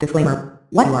Disclaimer.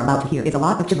 What you are about to hear is a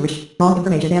lot of gibberish, wrong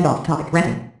information and off-topic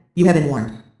ranting. You have been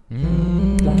warned.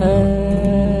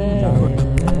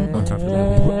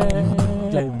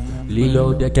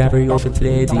 Leo DiCaprio should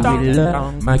play the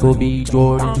villain. Michael B.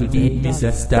 Jordan to be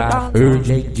Mr. Star.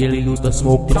 Jake Gyllenhaal the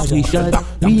smoke the shisha.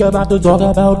 We about to talk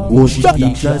about bushy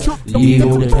features.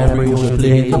 Leo DiCaprio should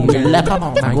play the villain.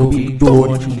 Michael B.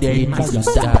 Jordan to be Mr.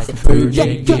 Star.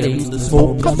 Jake Gyllenhaal the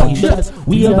smoke the shisha.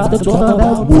 We about to talk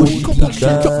about bushy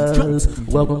features.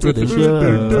 Welcome to the show.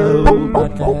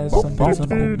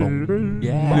 Podcast.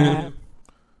 Yeah.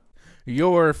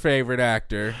 Your favorite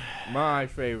actor, my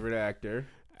favorite actor,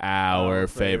 our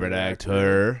favorite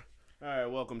actor. All right,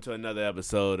 welcome to another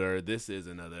episode, or this is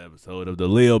another episode of the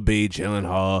Leo B.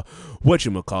 Gyllenhaal,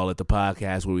 whatchamacallit, the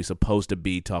podcast where we're supposed to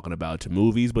be talking about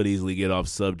movies, but easily get off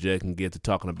subject and get to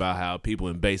talking about how people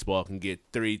in baseball can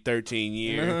get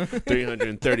 13-year,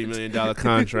 $330 million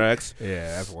contracts.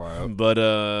 Yeah, that's wild. But,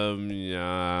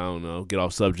 yeah, I don't know, get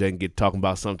off subject and get talking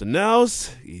about something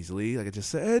else easily, like I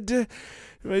just said.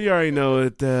 Well, you already know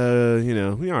it, you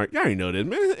already know this,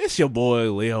 man. It's your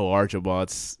boy, Leo Archibald.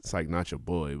 It's like not your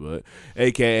boy, but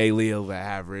a.k.a. Leo the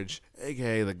Average,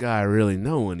 a.k.a. the guy really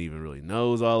no one even really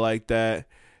knows all like that,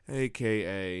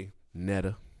 a.k.a.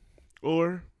 Netta,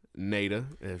 or Nada,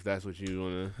 if that's what you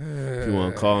want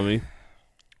to call me.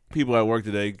 People at work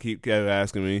today kept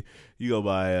asking me, you go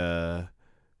by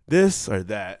this or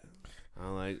that?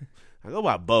 I'm like, I go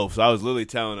by both, so I was literally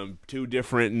telling them two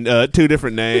different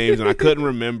names, and I couldn't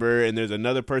remember. And there's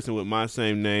another person with my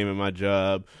same name in my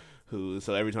job,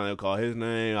 so every time they would call his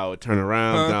name, I would turn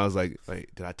around, and I was like,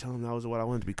 wait, did I tell him that was what I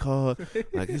wanted to be called?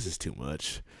 Like, this is too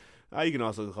much. You can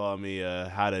also call me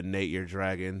How to Nate Your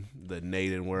Dragon, the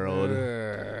Naden world.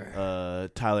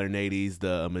 Tyler Nates,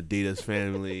 the Meditas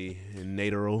family, and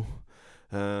Nateral.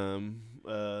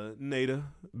 Nada,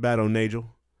 Battle Nagel.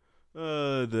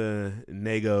 The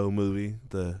Nago movie,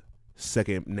 the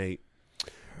second Nate.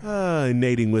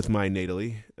 Nating with my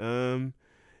Natally.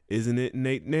 Isn't it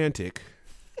Nate Nantic?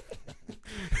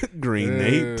 Green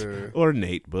Nate or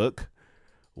Nate Book.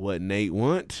 What Nate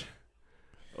want?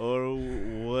 Or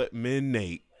what men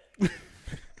Nate?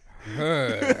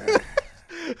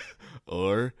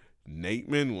 Or Nate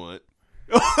men want.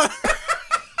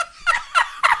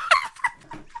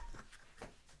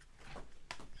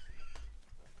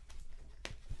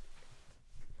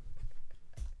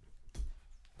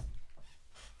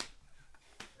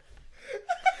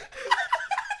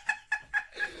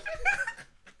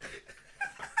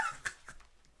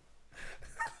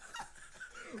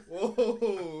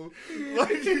 Whoa!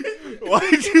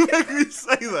 Why'd you make me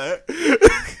say that?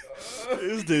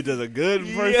 This dude does a good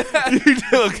person.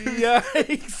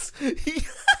 Yikes!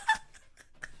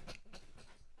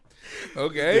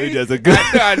 Okay, he does a good.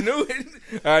 I knew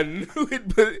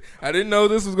it, but I didn't know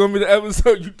this was gonna be the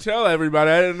episode you tell everybody.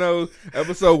 I didn't know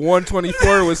episode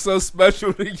 124 was so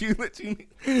special to you that you.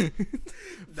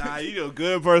 Nah, you do a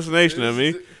good impersonation of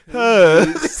me.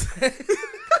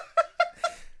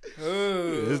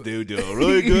 This dude doing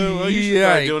really good. Well, you should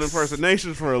start doing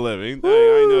impersonations for a living. I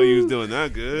didn't know you was doing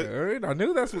that good. All right, I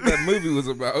knew that's what that movie was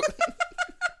about.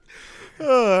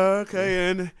 Okay,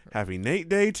 and happy Nate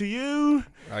Day to you.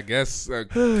 I guess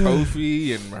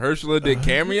Kofi and Mahershala did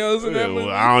cameos in that movie.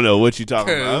 Well, I don't know what you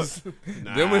talking about.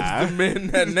 Nah. Them is the men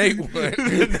that Nate won.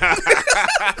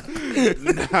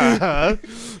 Nah.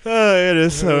 It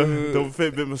is the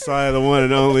Fitbit Messiah, the one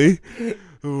and only.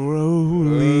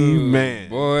 Rolly man.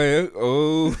 Boy,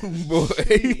 oh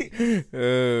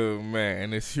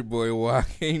man, it's your boy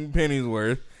Joaquin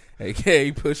Pennyworth,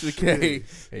 a.k.a. Pusha K,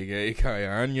 a.k.a.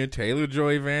 Kayanya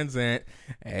Taylor-Joy Van Zant,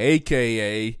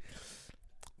 a.k.a.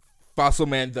 Fossil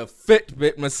Man, the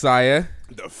Fitbit Messiah,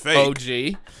 the fake OG,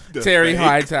 the Terry fake.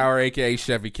 Hightower, a.k.a.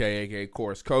 Chevy K, a.k.a.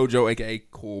 Course Kojo, a.k.a.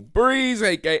 Cool Breeze,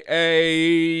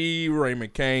 a.k.a.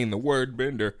 Raymond Kane, the Word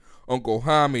Bender, Uncle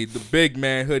Hamid, the Big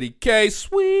Man, Hoodie K,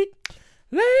 sweet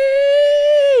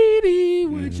lady,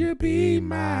 would you be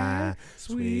my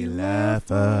sweet love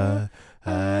for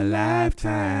a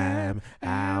lifetime?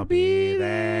 I'll be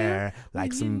there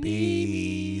like some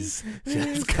bees.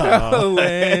 Just call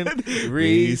and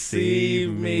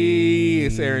receive me.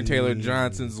 It's Aaron Taylor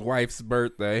Johnson's wife's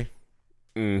birthday.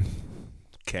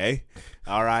 Okay.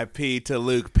 R.I.P. to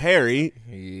Luke Perry.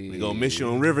 We gonna miss you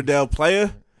on Riverdale,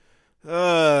 player.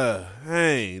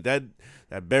 Hey, that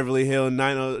Beverly Hills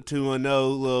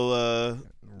 90210 little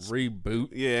reboot.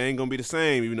 Yeah, ain't gonna be the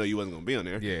same, even though you wasn't gonna be on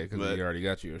there. Yeah, because we already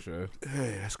got you a show.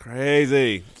 Hey, that's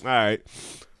crazy. All right,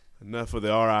 enough of the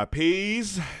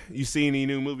RIPs. You see any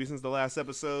new movies since the last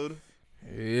episode?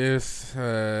 Yes,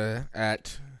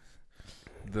 at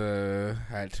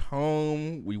At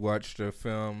home, we watched a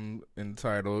film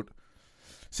entitled.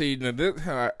 See, now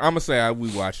I'm gonna say we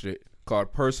watched it,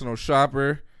 called Personal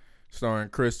Shopper, starring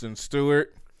Kristen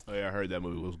Stewart. Oh yeah, I heard that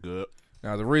movie was good.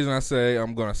 Now, the reason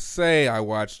I'm gonna say I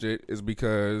watched it is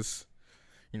because,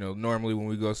 normally when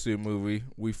we go see a movie,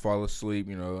 we fall asleep,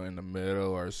 in the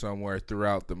middle or somewhere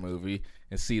throughout the movie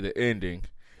and see the ending.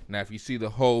 Now, if you see the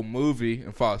whole movie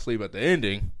and fall asleep at the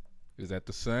ending, is that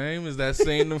the same? Is that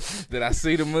scene? Did I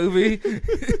see the movie?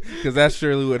 Because that's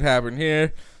surely what happened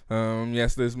here.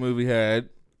 Yes, this movie had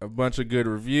a bunch of good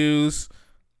reviews.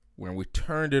 When we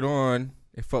turned it on,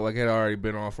 it felt like it had already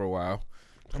been on for a while.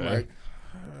 Okay. I'm like,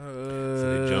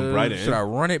 so they jumped right in. Should I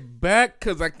run it back?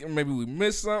 Because maybe we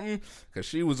missed something. Because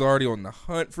she was already on the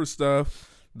hunt for stuff.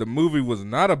 The movie was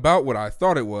not about what I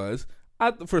thought it was.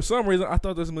 For some reason, I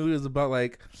thought this movie was about,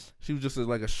 like, she was just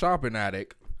like a shopping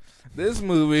addict. This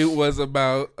movie was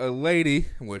about a lady,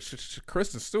 which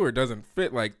Kristen Stewart doesn't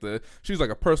fit she's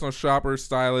like a personal shopper,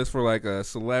 stylist for like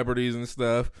celebrities and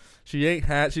stuff. She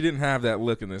didn't have that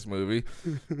look in this movie.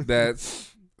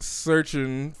 That's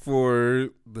searching for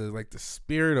the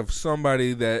spirit of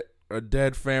somebody, that a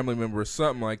dead family member or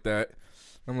something like that.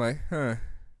 I'm like,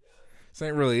 this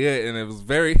ain't really it. And it was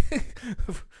very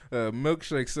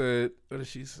Milkshake said, what did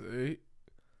she say?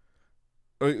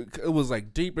 It was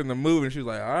like deep in the movie, and she was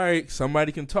like, all right,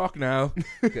 somebody can talk now,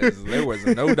 because there was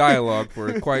no dialogue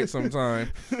for quite some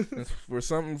time. And for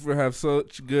something to have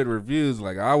such good reviews,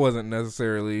 I wasn't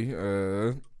necessarily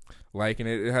liking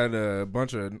it. It had a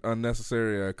bunch of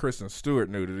unnecessary Kristen Stewart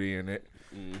nudity in it.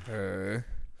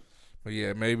 But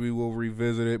yeah, maybe we'll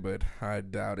revisit it, but I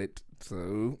doubt it.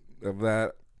 So of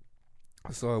that,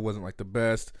 I saw it wasn't the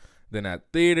best. Then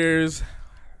at theaters,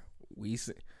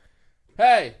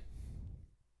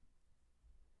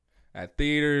 At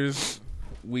theaters,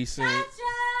 we seen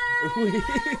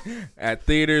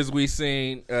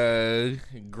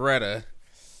Greta.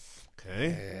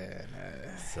 Okay.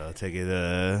 So I'll take it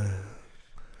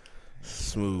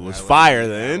smooth was fire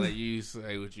then. I'll let you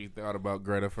say what you thought about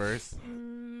Greta first.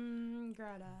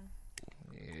 Greta.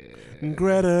 Yeah.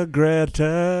 Greta.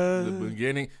 The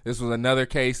beginning. This was another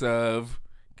case of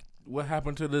what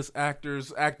happened to this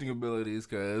actor's acting abilities,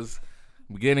 because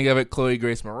beginning of it, Chloe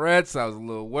Grace Moretz, I was a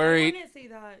little worried. I didn't see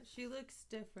that. She looks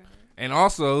different. And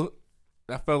also,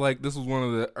 I felt like this was one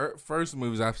of the first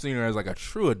movies I've seen her as a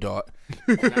true adult.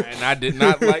 and I did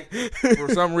not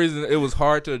for some reason, it was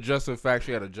hard to adjust to the fact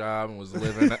she had a job and was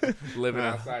living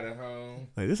outside of home.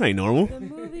 This ain't normal. The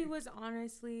movie was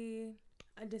honestly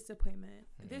a disappointment.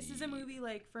 This is a movie,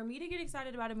 for me to get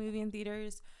excited about a movie in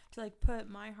theaters, to put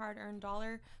my hard-earned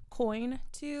dollar coin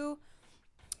to,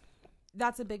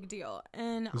 that's a big deal.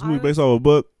 And This movie based off a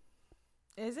book?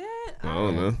 Is it? I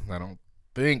don't know. I don't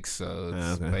think so.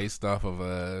 It's based off of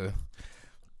a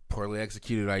poorly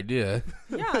executed idea.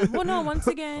 Yeah. Well, no, once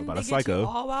again, About they a get psycho. you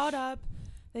all wound up.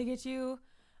 They get you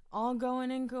all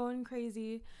going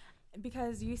crazy,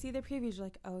 because you see the previews, you're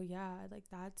like, oh yeah,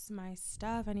 that's my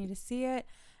stuff. I need to see it.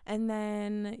 And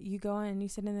then you go in and you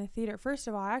sit in the theater. First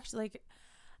of all,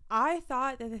 I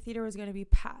thought that the theater was going to be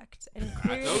packed, and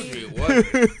clearly, I told you it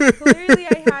wasn't. clearly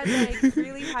I had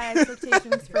really high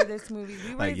expectations for this movie.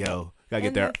 We were Gotta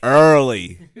get there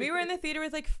early. We were in the theater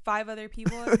with 5 other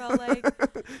people, it felt like,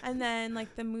 and then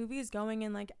the movie's going,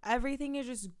 and everything is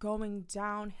just going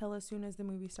downhill as soon as the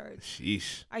movie starts.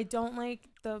 Sheesh. I don't like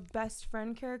the best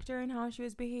friend character and how she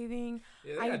was behaving.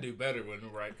 Yeah, they gotta do better when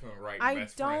right I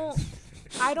best don't.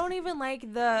 friends. I don't even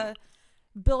like the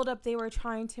build up they were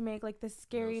trying to make, the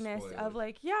scariness of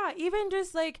even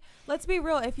just let's be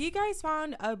real, if you guys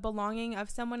found a belonging of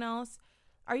someone else,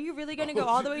 are you really going to go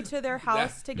all the way to their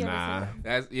house to give it to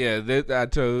them? I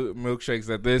told Milkshakes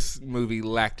that this movie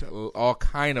lacked all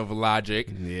kind of logic.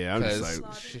 Yeah, I'm just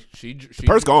she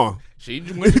purse gone. She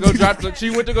went to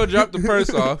go drop the purse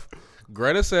off.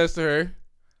 Greta says to her,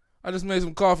 I just made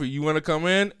some coffee, you want to come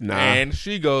in? Nah. And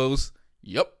she goes,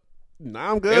 yep.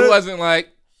 Nah, I'm good. It wasn't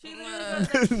She literally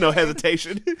goes no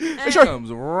hesitation. She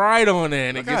comes right on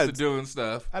in and gets God. to doing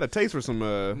stuff. I had a taste for some.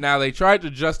 Now, they tried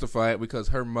to justify it because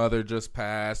her mother just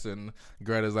passed and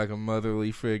Greta's a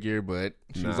motherly figure, but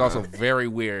she was also very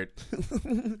weird.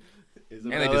 And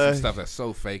they did some stuff that's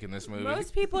so fake in this movie.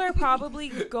 Most people are probably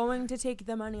going to take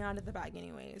the money out of the bag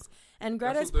anyways. And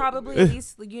Greta's what probably at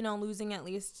least, losing at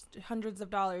least hundreds of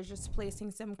dollars just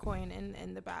placing some coin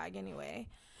in the bag anyway.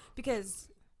 Because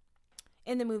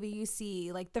in the movie you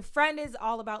see the friend is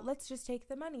all about, let's just take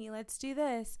the money, let's do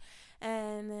this,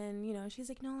 and then she's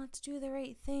like, no, let's do the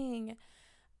right thing.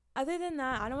 Other than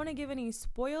that, I don't want to give any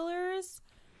spoilers,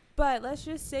 but let's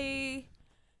just say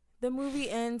the movie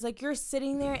ends you're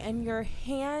sitting there and your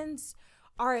hands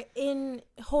are in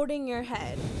holding your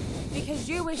head because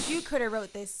you wish you could have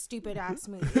wrote this stupid ass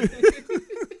movie.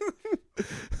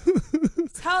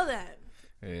 Tell them.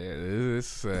 Yeah,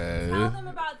 Tell them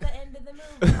about the end of the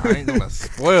movie. I ain't gonna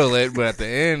spoil it, but at the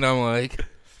end, I'm like,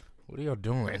 what are y'all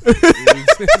doing?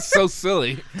 It's so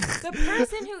silly. The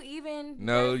person who even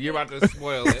No, you're about to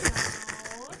spoil it.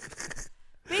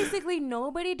 basically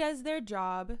nobody does their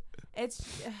job.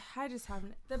 It's I just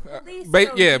haven't. The police. Ba-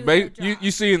 don't yeah, do their you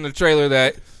job. see in the trailer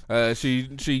that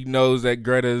she knows that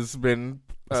Greta's been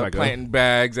Psycho. planting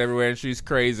bags everywhere and she's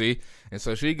crazy, and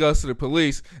so she goes to the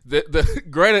police. The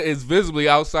Greta is visibly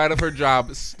outside of her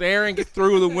job, staring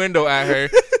through the window at her.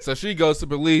 So she goes to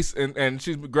police, and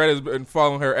Greta's been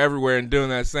following her everywhere and doing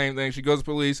that same thing. She goes to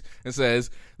police and says,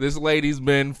 "This lady's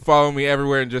been following me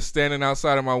everywhere and just standing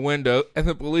outside of my window." And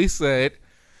the police said,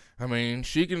 I mean,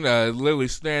 she can literally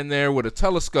stand there with a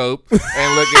telescope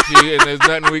and look at you, and there's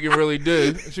nothing we can really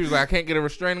do. She was like, I can't get a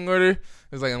restraining order.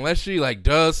 It's like, unless she, like,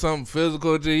 does something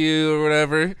physical to you or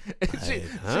whatever. And she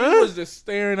was just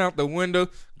staring out the window.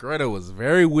 Greta was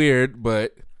very weird,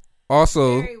 but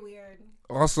also, Very weird.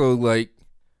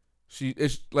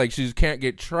 like, she can't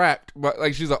get trapped. But,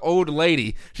 like, she's an old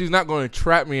lady. She's not going to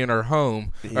trap me in her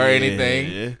home or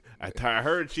anything. I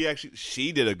heard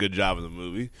she did a good job in the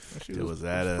movie. It was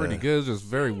pretty good. It was just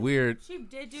very weird. She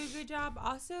did do a good job.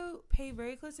 Also, pay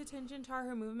very close attention to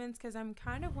her movements because I'm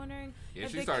kind of wondering Yeah,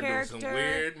 if she the started doing character some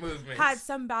weird movements. had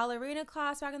some ballerina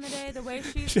class back in the day. The way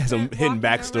She has some hidden walking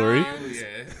backstory. around,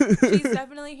 Yeah. she's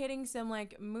definitely hitting some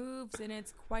like moves, and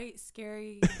it's quite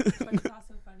scary, but it's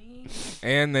also funny.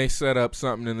 And they set up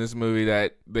something in this movie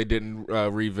that they didn't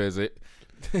revisit.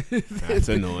 That's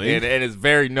annoying. And it's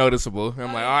very noticeable.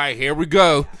 I'm like, all right, here we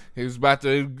go. Here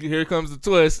comes the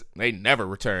twist. They never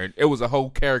returned. It was a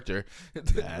whole character.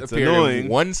 That's Appeared annoying. in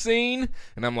one scene,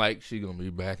 and I'm like, she gonna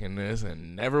be back in this,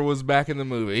 and never was back in the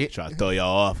movie. Try to throw y'all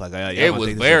off. Like, It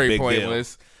was very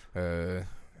pointless. I couldn't-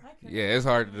 Yeah, it's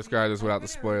hard to describe this I without the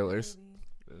couldn't write spoilers.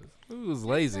 movie. It was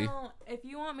lazy. So, if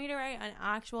you want me to write an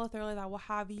actual thriller that will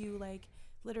have you like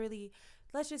literally,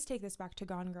 let's just take this back to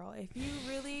Gone Girl. If you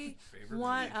really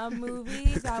want a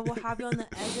movie that will have you on the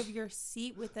edge of your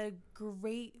seat with a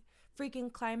great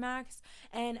freaking climax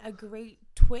and a great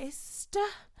twist,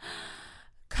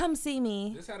 come see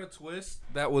me. This had a twist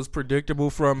that was predictable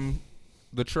from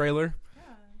the trailer. Yeah,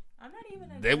 I'm not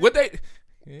even.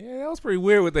 Yeah, that was pretty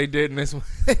weird what they did in this one.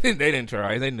 They didn't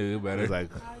try. They knew It better. was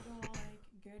like, Casual, like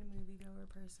good moviegoer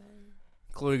person.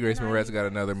 Chloe Grace And Moretz got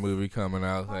another movie coming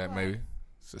out that maybe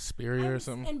Suspiria or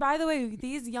something. And by the way,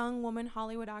 these young woman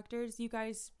Hollywood actors, you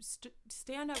guys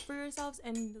stand up for yourselves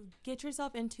and get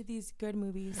yourself into these good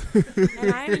movies.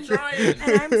 And I'm trying.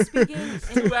 And I'm speaking.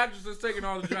 Two actresses taking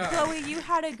all the jobs. Chloe, you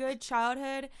had a good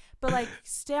childhood, but like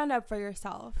stand up for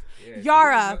yourself. Yeah,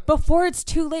 Yara, before it's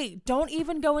too late, don't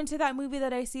even go into that movie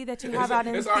that I see that you have out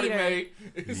in it's the already theater. made.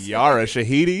 It's- Yara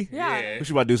Shahidi? Yeah. Yeah. What,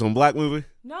 she about to do some black movie?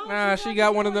 No, Nah, she's she not got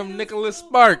doing one of them it. Nicholas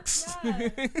Sparks. Yeah. A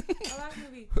black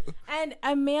movie. And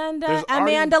Amanda, There's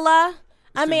already- Amandala,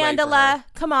 too late for Amandala,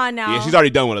 come on now. Yeah, she's already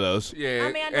done one of those. Yeah,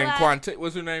 Amanda and Ladd.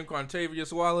 what's her name?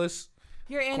 Quantavious Wallace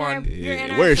You're in Quan- our. You're in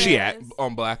Yeah, our where is she at? prayers.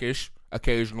 on Blackish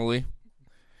occasionally.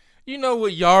 You know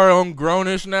what Yara on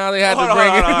Grownish now? They had Hold to on,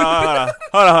 bring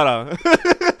hold in on.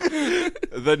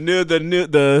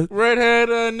 The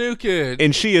redhead new kid.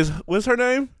 and she is, what's her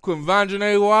name?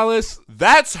 Quinvanjane Wallace.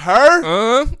 That's her?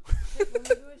 Wait, let me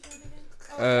do it again.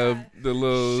 Oh, God. The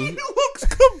little. She looks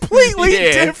completely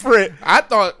Yeah. different. I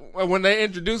thought when they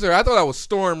introduced her, I thought that was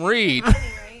Storm Reed. Funny,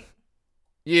 right?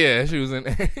 Yeah, she was in.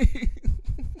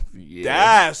 Yeah.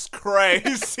 That's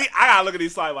crazy. I gotta look at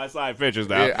these side by side pictures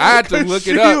now. Yeah, I had to look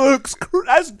it She up. looks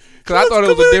that's Cause I thought it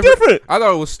was a completely different. I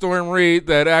thought it was Storm Reed,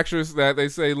 that actress that they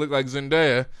say looked like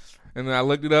Zendaya, and then I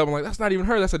looked it up. I'm like, that's not even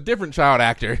her. That's a different child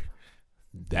actor.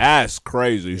 That's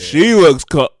crazy. She looks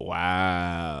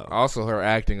wow. Also, her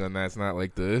acting on that's not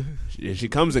like the. She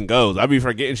comes and goes. I be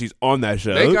forgetting she's on that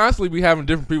show. They constantly be having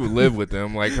different people live with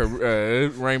them. Like her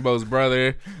Rainbow's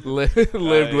brother lived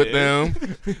with yeah.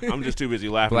 them. I'm just too busy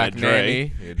laughing Black at Dre.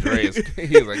 Nanny. Yeah, Dre is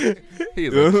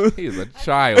he is a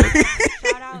child.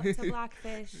 Shout out to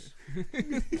Blackfish.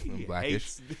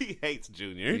 Blackish. He hates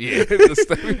Junior. Yeah, the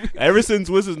stuff. Ever since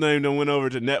what's his name done went over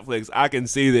to Netflix, I can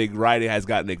see the writing has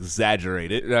gotten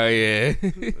exaggerated. Oh yeah.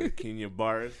 Kenya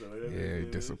Barris. Or whatever Yeah, he his name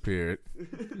is. disappeared.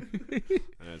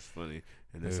 That's funny.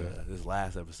 And this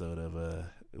last episode of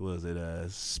what was it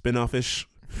spin-off-ish,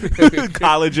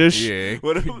 college-ish, Yeah,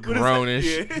 what is that?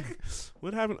 grown-ish. Yeah.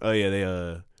 What happened? Oh yeah,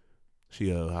 they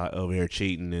she over here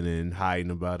cheating and then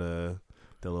hiding about the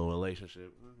little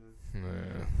relationship. Yeah.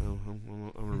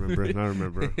 I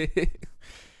remember.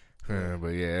 But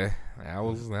yeah, that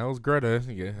was Greta.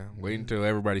 Yeah, wait until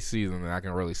everybody sees them, and I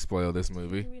can really spoil this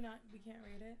movie. We can't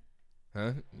rate it.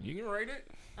 Huh? You can rate it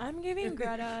I'm giving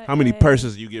Greta. How many a-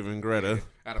 purses you giving Greta?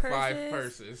 out of 5 Purses?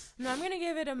 purses. No, I'm gonna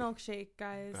give it a milkshake,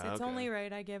 guys. It's Okay. only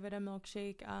right I give it a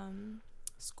milkshake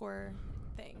score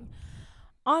thing.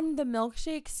 On the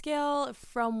milkshake scale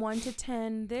from 1 to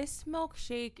 10, this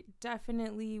milkshake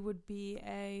definitely would be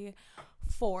a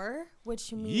 4,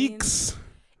 which means Yeeks.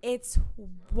 it's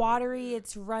watery,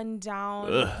 it's run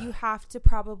down. Ugh. You have to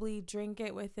probably drink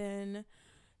it within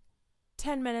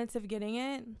 10 minutes of getting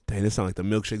it. Dang, this sound like the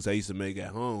milkshakes I used to make at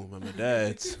home at my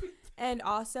dad's. And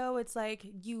also, it's like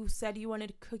you said you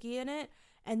wanted cookie in it,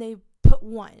 and they put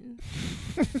 1.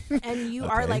 And you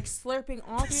are Okay. like slurping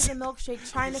all through the milkshake,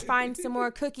 trying to find some more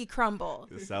cookie crumble.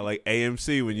 It sound like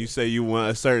AMC when you say you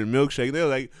want a certain milkshake. They're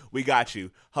like, we got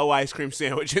you. Whole ice cream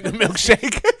sandwich in the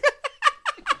milkshake.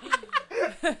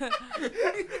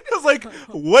 I was like,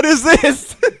 what is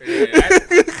this? Yeah,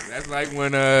 that's like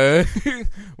when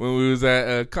when we was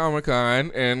at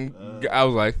Comic-Con, and I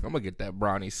was like, I'm gonna get that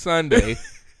brownie sundae.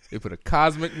 They put a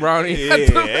cosmic brownie at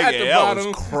the that bottom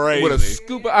was crazy. with a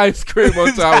scoop of ice cream on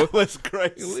top. That was At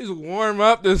crazy. least warm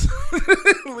up this.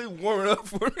 At least warm it up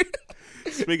for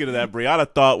me. Speaking of that, Brianna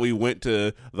thought we went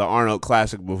to the Arnold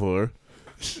Classic before.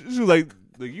 She was like,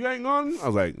 you ain't gone? I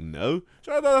was like, no.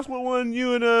 So I thought that's what one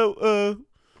you and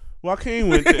Joaquin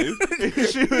went to. And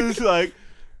she was like,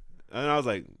 and I was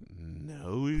like,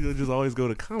 no, we just always go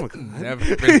to Comic-Con.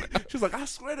 Never been. She was like, I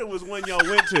swear there was one y'all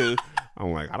went to.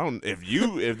 I'm like, I don't.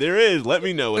 If there is, let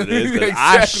me know what it is. 'Cause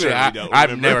I Exactly. surely don't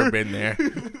I've remember. never been there.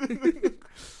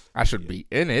 I should be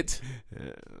in it.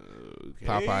 Okay.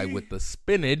 Popeye with the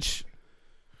spinach.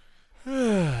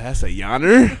 That's a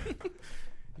yawner.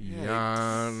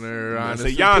 Yonder on That's the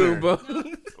a yawner.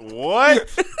 Sakuba. What?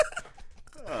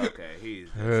 Okay,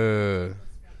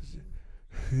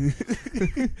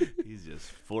 he's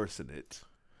just forcing it.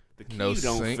 The key No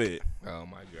don't sink. fit. Oh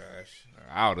my gosh.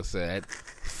 I would have said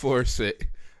force it.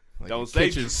 Like Don't a say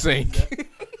kitchen sink.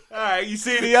 All right, you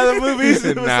see any other movies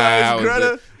Nah, that besides was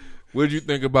Greta? it. What did you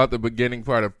think about the beginning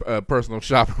part of Personal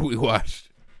Shopper we watched?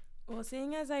 Well,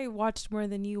 seeing as I watched more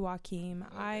than you, Joaquin,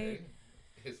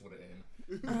 His would have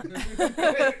ended.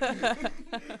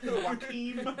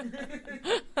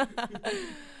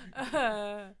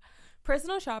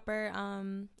 Personal Shopper,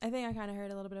 I think I kind of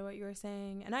heard a little bit of what you were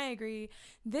saying, and I agree.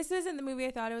 This isn't the movie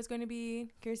I thought it was going to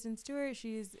be. Kirsten Stewart,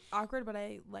 she's awkward, but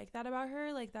I like that about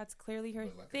her. Like, that's clearly her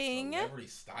thing. Celebrity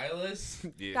stylist.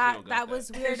 Yeah, That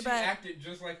was weird, she but acted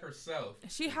just like herself.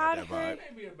 she had that her. vibe.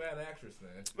 Maybe a bad actress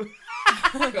then.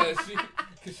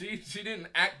 Because she didn't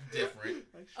act different.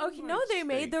 Okay, no, they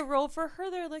made the role for her.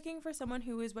 They're looking for someone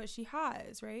who is what she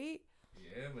has, right?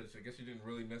 Yeah, but I guess she didn't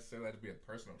really necessarily have to be a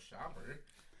personal shopper.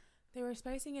 They were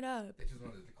spicing it up. They just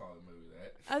wanted to call the movie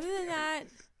that. Other than that,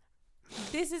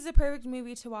 this is a perfect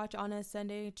movie to watch on a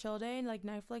Sunday chill day, like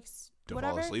Netflix, To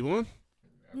whatever. fall asleep on?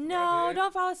 No,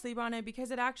 don't fall asleep on it because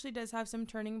it actually does have some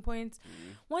turning points.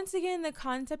 Once again, the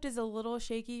concept is a little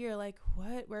shaky. You're like,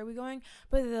 what? Where are we going?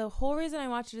 But the whole reason I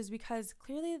watched it is because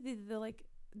clearly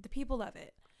the people love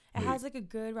it. It Wait. has like a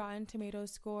good Rotten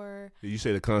Tomatoes score. Did you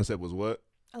say the concept was what?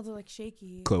 Although like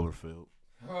shaky. Cloverfield.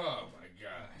 Oh my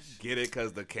gosh. Get it?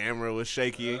 Because the camera was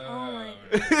shaky. Oh my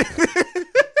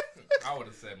I would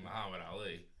have said Muhammad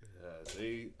Ali.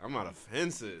 See, I'm not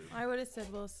offensive. I would have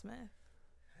said Will Smith.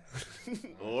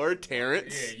 Or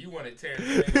Terrence. Yeah, you wanted Terrence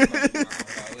Mann like Muhammad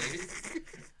Ali.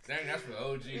 Dang, that's for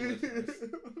OG listeners.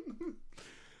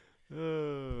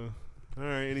 All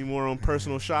right, any more on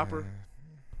Personal Shopper?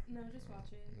 No, just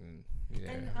watch it.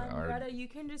 Yeah, And or- Greta, you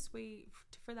can just wait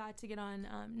for that to get on.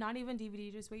 Not even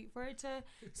DVD. Just wait for it to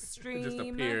stream. just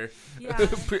appear. Yeah.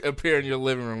 appear in your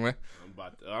living room. Man. I'm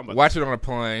about Watch it on a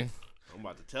plane. I'm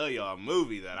about to tell y'all a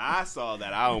movie that I saw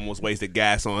that I almost wasted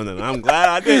gas on, and I'm glad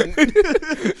I didn't.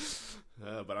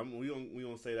 But we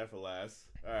gonna say that for last.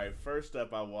 All right, first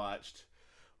up, I watched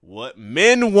What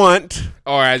Men Want.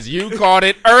 Or as you called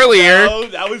it earlier. Oh,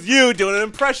 that was you doing an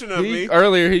impression of me.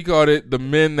 Earlier he called it The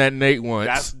Men That Nate Wants.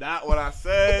 That's not what I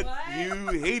said.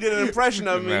 What? He did an impression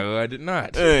of me. No, I did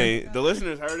not. Hey, the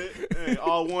listeners heard it. Hey,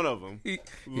 all one of them. He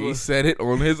said it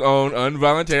on his own,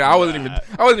 involuntary. I wasn't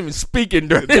even speaking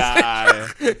during this. Nah,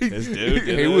 this dude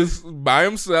did He it. was by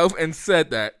himself and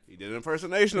said that. He did an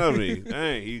impersonation of me.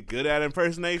 Dang, he's good at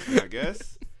impersonation, I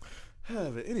guess.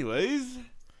 But anyways,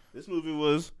 this movie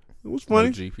was funny.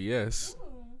 No GPS.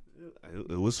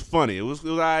 It was funny. It was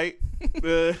alright.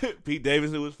 Pete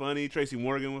Davidson was funny. Tracy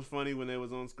Morgan was funny when they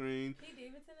was on screen. Pete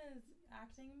Davidson is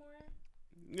acting more.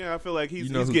 Yeah, I feel like he's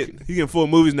You know who- getting full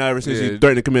movies now ever since Yeah. he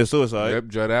threatened to commit suicide. Yep,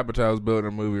 Judd Apatow was building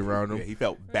a movie around him. Yeah, he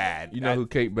felt bad. You know who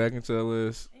Kate Beckinsale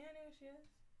is? Yeah, I know who she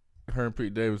is. Her and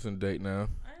Pete Davidson date now.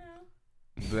 I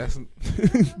know. That's I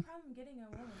have no problem getting a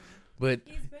woman. but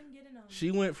He's been getting on.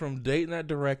 she went from dating that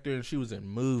director and she was in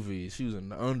movies. She was in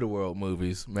the underworld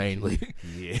movies mainly.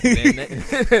 Yeah.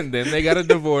 and then they got a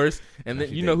divorce. And then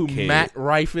She you know who didn't care. Matt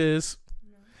Rife is?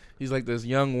 He's like this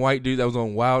young white dude that was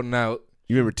on Wild 'N Out.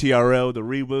 You remember TRL, the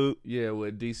reboot? Yeah,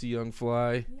 with DC Young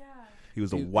Fly. Yeah. He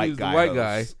was a He white was guy. the white host.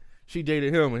 guy. She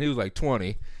dated him and he was like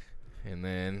 20. And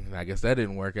then I guess that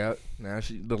didn't work out. Now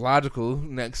the logical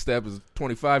next step is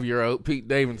 25-year-old Pete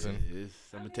Davidson. Yes.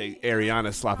 I'm gonna take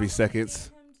Ariana's sloppy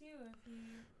seconds.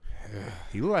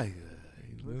 He look like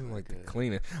He was like the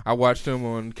cleanest. I watched him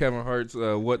on Kevin Hart's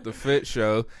What the Fit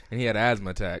show, and he had an asthma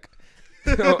attack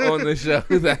on the show.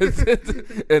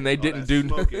 And they didn't that's do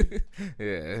smoking.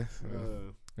 Yeah.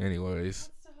 So, anyways,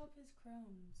 Wants to help his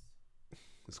Crohn's.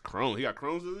 It's Crohn's. He got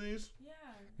Crohn's disease.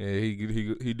 Yeah. yeah,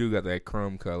 he do got that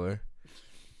chrome color.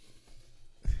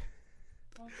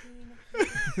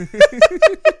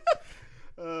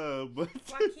 But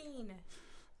Joaquin.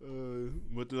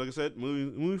 but like I said,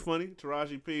 movie funny.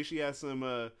 Taraji P. She had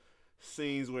some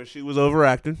scenes where she was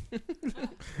overacting.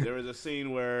 There was a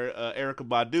scene where Erykah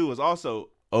Badu was also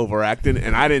overacting,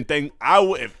 and I didn't think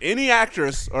if any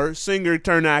actress or singer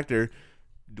turned actor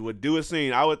would do a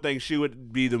scene, I would think she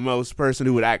would be the most person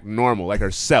who would act normal, like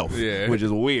herself, Yeah. which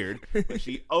is weird. But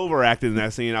she overacted in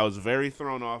that scene. I was very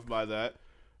thrown off by that.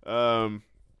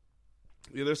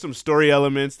 Yeah, there's some story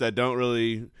elements that don't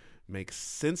really make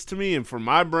sense to me and for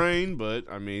my brain, but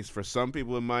I mean, for some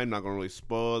people it might. Not gonna really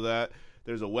spoil that.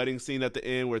 There's a wedding scene at the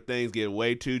end where things get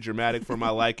way too dramatic for my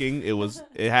liking.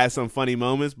 It had some funny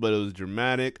moments, but it was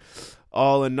dramatic.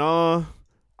 All in all,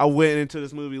 I went into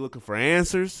this movie looking for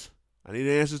answers. I need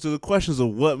answers to the questions of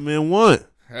what men want.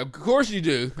 Of course you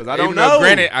do. 'Cause I don't Even though, know.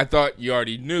 Granted, I thought you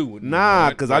already knew. What you Nah,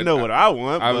 want, because I but know what I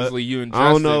want. Obviously, you and but Justin.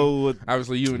 I don't know what.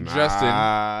 Obviously, you and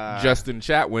Nah. Justin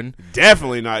Chatwin.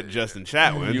 Definitely not Justin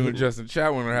Chatwin. You and Justin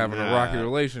Chatwin are having a rocky Nah.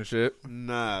 relationship.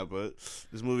 Nah, but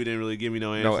this movie didn't really give me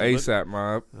no answers. No but- ASAP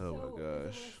mob. Oh my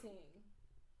gosh.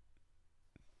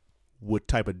 What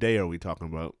type of day are we talking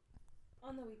about?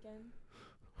 On the weekend.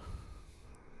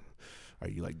 Are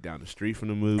you like down the street from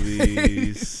the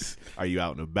movies? Are you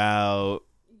out and about?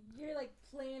 You're like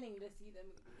planning to see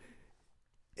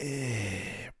the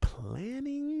movie.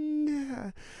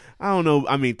 Planning? I don't know.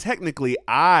 I mean, technically,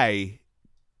 I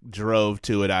drove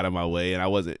to it out of my way, and I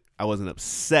wasn't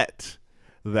upset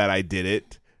that I did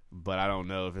it. But I don't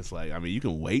know if it's like. I mean, you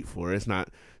can wait for it. It's not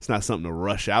something to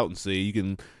rush out and see. You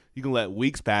can let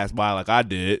weeks pass by like I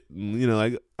did. You know,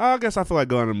 like, oh, I guess I feel like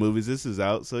going to movies. This is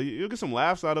out, so you'll get some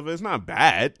laughs out of it. It's not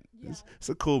bad. Yeah. It's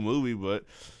a cool movie, but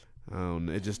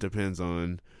it just depends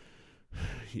on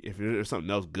if there's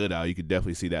something else good out. You could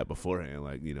definitely see that beforehand,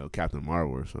 like Captain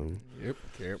Marvel or something. Yep,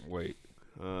 can't wait.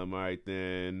 All right,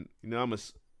 then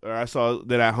I saw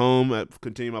that at home. I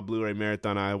continue my Blu-ray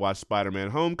marathon. I watched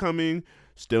Spider-Man: Homecoming.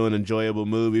 Still an enjoyable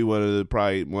movie.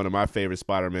 Probably one of my favorite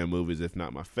Spider-Man movies, if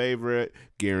not my favorite.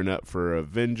 Gearing up for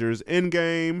Avengers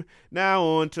Endgame. Now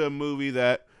on to a movie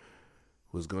that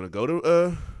was gonna go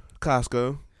to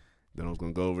Costco. Then I was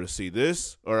gonna go over to see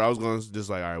this, or I was gonna just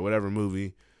like, all right, whatever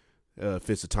movie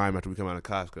fits the time after we come out of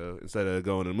Costco. Instead of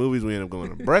going to the movies, we ended up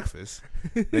going to breakfast.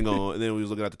 Then we was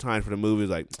looking at the time for the movies,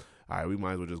 like, all right, we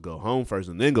might as well just go home first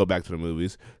and then go back to the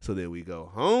movies. So then we go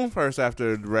home first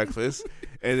after breakfast,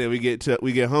 and then we get home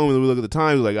and we look at the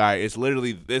time. We're like, all right, it's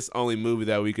literally this only movie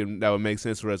that would make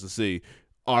sense for us to see.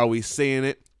 Are we seeing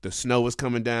it? The snow was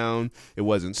coming down. It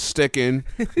wasn't sticking,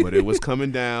 but it was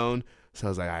coming down. So I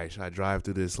was like, all right, should I drive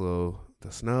through the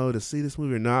snow to see this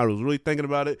movie or not? I was really thinking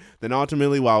about it. Then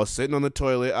ultimately, while I was sitting on the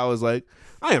toilet, I was like,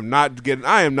 I am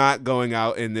not going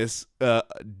out in this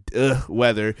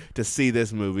weather to see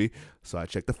this movie. So I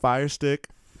checked the Fire Stick.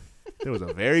 There was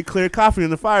a very clear copy in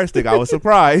the Fire Stick. I was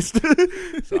surprised.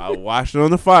 So I watched it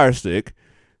on the Fire Stick.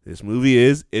 This movie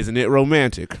Isn't It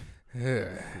Romantic?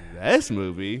 This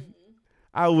movie,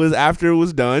 after it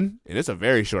was done, and it's a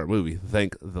very short movie,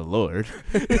 thank the Lord.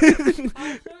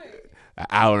 An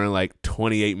hour and like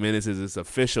 28 minutes is its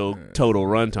official total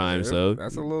runtime. So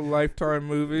That's a little Lifetime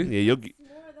movie. yeah, you'll get.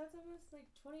 That's almost like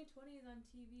 2020s on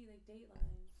TV, like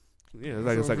Dateline.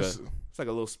 Yeah, it's like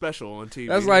a little special on TV.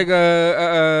 That's like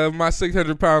my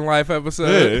 600-pound life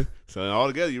episode. yeah. So all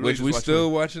together, you really Which we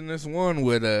still watching this one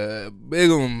with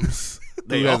Bigums.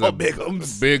 They who has all a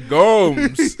Bigums. Big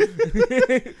Gomes.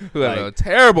 Who has a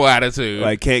terrible attitude.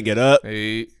 like can't get up.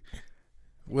 We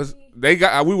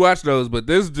watched those, but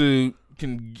this dude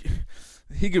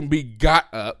he can be got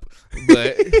up,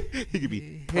 but He could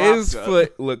be his propped up.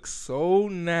 foot looks so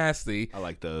nasty. I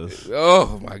like those.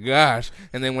 Oh my gosh!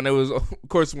 And then when it was, of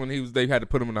course, when they had to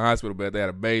put him in the hospital bed, they had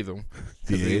to bathe him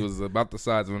because he Yeah. was about the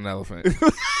size of an elephant.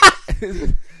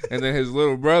 And then his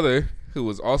little brother, who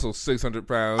was also 600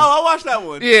 pounds. Oh, I watched that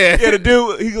one. Yeah. Yeah, the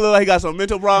dude, he looked like he got some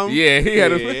mental problems. Yeah, he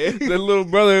had Yeah. the little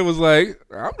brother was like,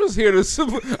 I'm just here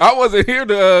to. I wasn't here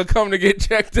to come to get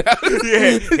checked out.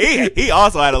 Yeah, he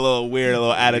also had a little weird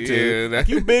little attitude. Yeah, Like,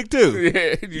 you big too.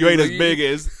 Yeah, You ain't as big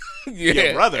as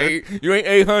your brother. You ain't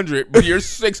 800, but you're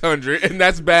 600, and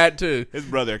that's bad too. his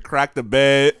brother. Cracked the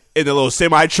bed in the little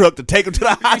semi truck to take him to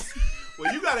the hospital.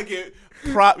 Well, you gotta get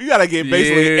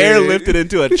basically Yeah. airlifted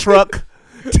into a truck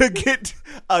to get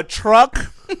a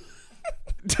truck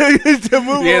to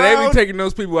move Yeah, they around. be taking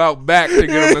those people out back to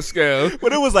get on the scale.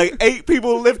 But it was like 8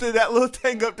 people lifted that little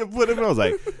thing up to put him. I was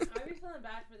like, I'd be feeling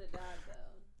bad for the dad though.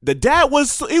 the dad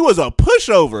was a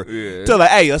pushover. Yeah. To like,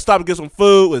 hey, let's stop and get some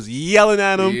food. Was yelling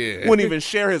at him. Yeah. Wouldn't even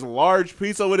share his large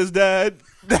pizza with his dad.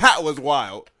 That was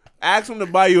wild. Asked him to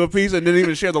buy you a pizza and didn't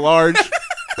even share the large.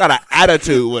 Got an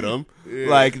attitude with him.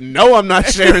 Like, no, I'm not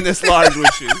sharing this large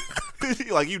with you.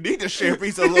 Like, you need to share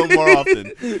pizza a little more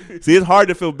often. See, it's hard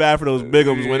to feel bad for those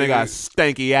bigums when they got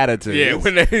stanky attitudes. Yeah,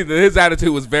 when his attitude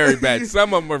was very bad.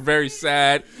 Some of them were very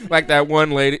sad. Like that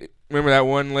one lady. Remember that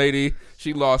one lady?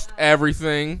 She lost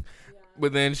everything,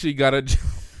 but then she got a.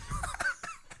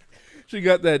 She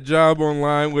got that job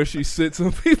online where she sits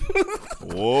on people.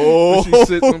 Whoa. She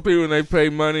sits on people and they pay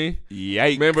money.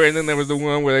 Yikes. Remember? And then there was the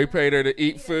one where they paid her to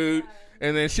eat food,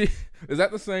 and then she. Is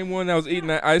that the same one that was eating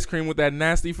that ice cream with that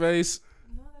nasty face?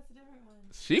 No, that's a different one.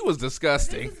 She was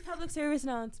disgusting. This is a public service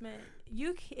announcement.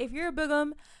 If you're a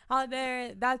boogum out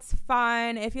there, that's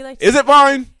fine. If you like, to, Is it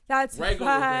fine? that's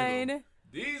Regular fine. boogum.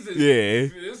 These is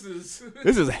Yeah. This is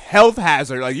This is health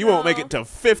hazard. Like, you won't make it to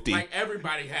 50. like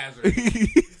everybody has her.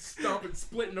 Stomping,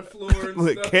 splitting the floor and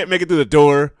Like, stuff. can't make it through the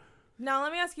door. Now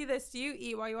let me ask you this: do you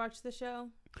eat while you watch the show?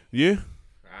 Yeah.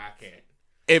 I can't.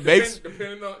 It makes...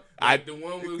 Depending on the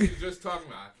one we was just talking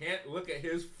about. I can't look at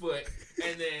his foot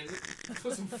and then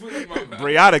put some food in my mouth.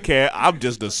 Brianna can't. I'm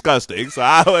just disgusting. So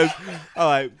I'm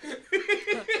like...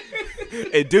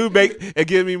 It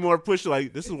gives me more push.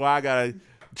 Like, this is why I gotta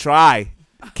try.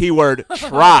 Keyword,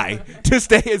 try. To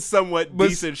stay in somewhat But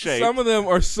decent shape. some of them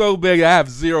are so big, I have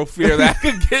zero fear that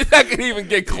I could even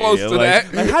get close Yeah, to like,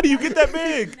 that. Like, how do you get that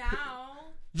big? Now,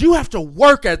 You have to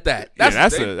work at that.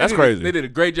 That's they crazy. They did a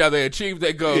great job. They achieved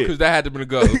their goal Yeah. because that had to be a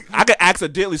goal. I could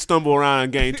accidentally stumble around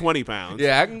and gain 20 pounds.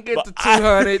 Yeah, I can get But to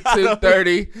 200,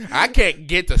 230. I can't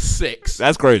get to 6.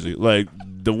 That's crazy. Like,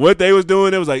 what they was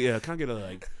doing, it was like, yeah, can I get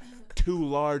like 2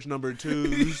 large number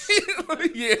 2s?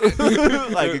 Yeah.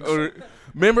 Like,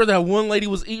 Remember that one lady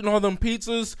was eating all them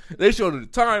pizzas? They showed a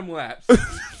time lapse.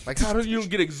 Like, how do you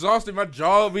get exhausted? My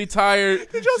jaw will be tired.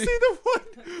 did y'all see the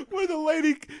one where the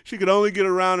lady, she could only get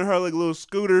around in her like little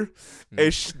scooter, and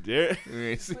You see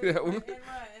that one?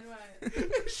 and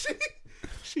what?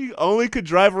 she only could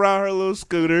drive around her little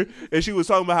scooter, and she was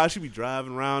talking about how she be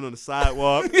driving around on the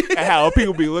sidewalk and how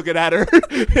people be looking at her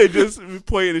and just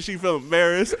pointing, and she feel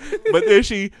embarrassed. But then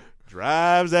she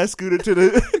drives that scooter to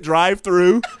the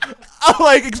drive-through. I'm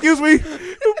like, excuse me,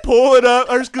 pull it up.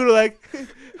 Her scooter like,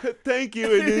 thank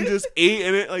you, and then just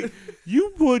eating it. Like,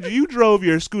 you drove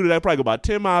your scooter that probably go about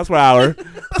 10 miles per hour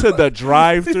to the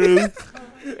drive-through.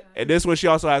 And this one, she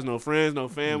also has no friends, no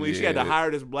family. She had to Yeah.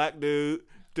 hire this black dude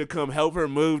to come help her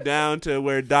move down to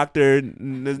where Dr.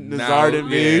 Nazardin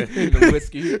Yeah, be. the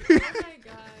whiskey. Oh my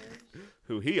gosh.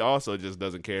 Who he also just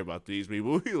doesn't care about these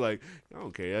people. He like, I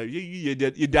don't care. You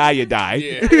die, you die.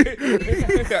 Yeah. He's so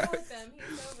real with them.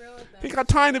 He's so real with them. He got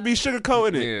time to be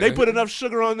sugarcoating it. Yeah. They put enough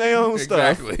sugar on their own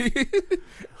stuff. Exactly.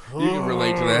 You can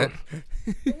relate to that.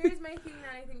 But here's my thing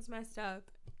that I think's messed up.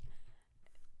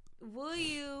 Will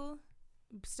you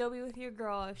still be with your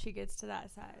girl if she gets to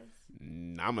that size?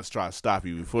 I'm going to try to stop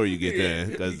you before you get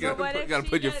there. 'Cause You But what if gotta she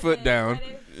put your doesn't? foot down. What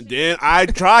if she- then I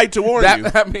tried to warn you.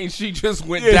 That means she just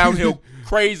went Yeah. downhill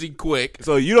crazy quick.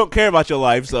 So you don't care about your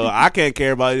life, so I can't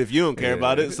care about it if you don't care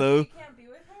about it. So You can't be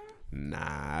with her?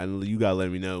 nah, you gotta let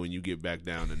me know when you get back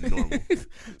down to normal.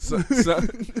 So,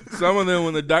 some of them,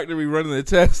 when the doctor be running the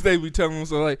test, they be telling them,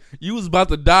 so like, you was about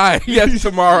to die yes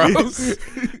tomorrow.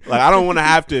 Like, I don't want to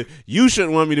have to. You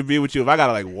shouldn't want me to be with you if I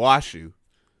gotta like wash you.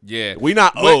 Yeah. We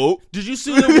not Wait, old. Did you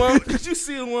see the one? Did you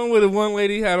see the one where the one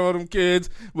lady had all them kids,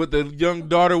 but the young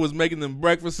daughter was making them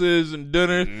breakfasts and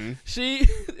dinner? Mm-hmm.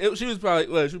 She was probably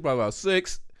about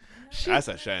 6. That's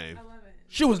a shame. I love it.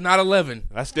 She was not 11.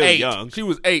 That's still 8. young. She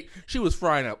was 8. She was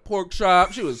frying up pork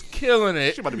chop. She was killing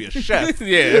it. She about to be a chef.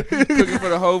 Yeah, cooking for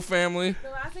the whole family. The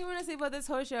last last thing I'm gonna say about this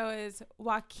whole show is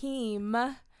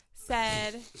Joaquin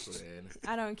said,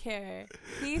 I don't care.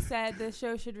 He said this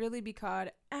show should really be called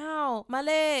 "Ow, my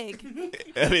leg."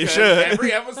 I mean, sure.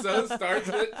 Every episode starts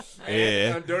with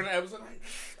during the episode.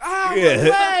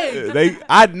 Like,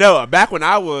 I know. Back when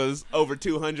I was over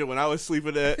 200, when I was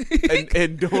sleeping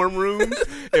in dorm rooms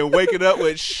and waking up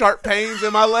with sharp pains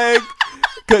in my leg,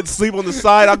 couldn't sleep on the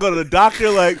side. I go to the doctor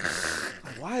like,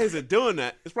 why is it doing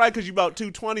that? It's probably because you about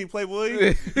 220,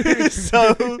 Playboy.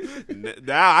 So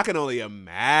now I can only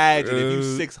imagine if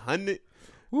you 600.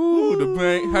 Ooh, the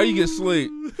pain. How you get sleep?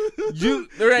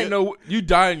 There ain't no. You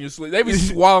die in your sleep. They be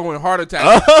swallowing heart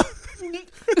attacks.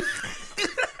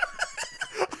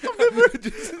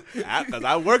 Because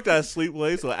I worked at a sleep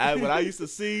place, so when I used to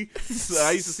see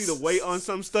the weight on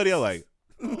some study, I'm like,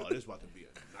 oh, this about to be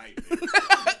a nightmare.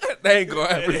 They ain't gonna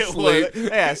ever sleep. They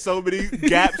had so many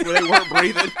gaps where they weren't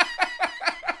breathing.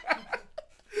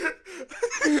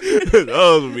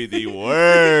 Those would be the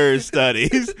worst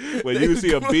studies. When you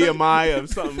see a BMI of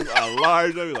something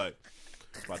large, I'd be like,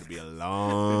 it's about to be a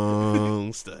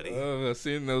long study.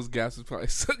 Seeing those gaps is probably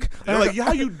suck. They're like,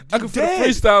 how you I can fit a dead?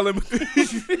 freestyle limit.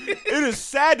 It is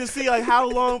sad to see like how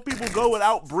long people go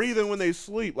without breathing when they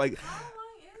sleep. Like, How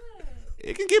long is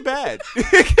it can get bad.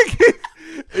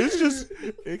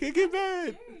 It can get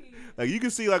bad. Like you can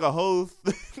see like a whole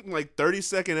like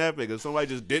 30-second epic of somebody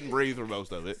just didn't breathe for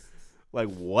most of it. Like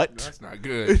what? That's not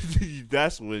good. you need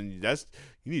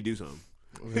to do something.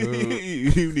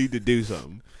 You need to do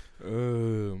something.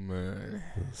 Oh man.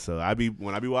 So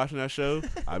when I be watching that show,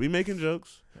 I be making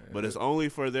jokes, but it's only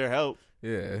for their help.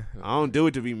 Yeah. I don't do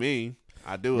it to be mean.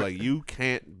 I do it like you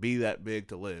can't be that big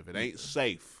to live. It ain't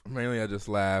safe. Mainly, I just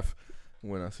laugh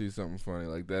when I see something funny,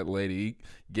 like that lady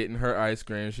getting her ice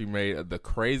cream. She made the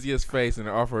craziest face and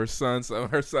offered her son. So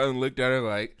her son looked at her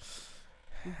like,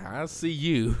 "I see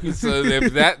you." So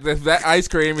if that ice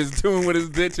cream is doing what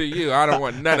it did to you, I don't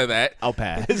want none of that. I'll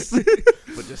pass.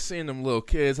 But just seeing them little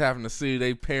kids having to see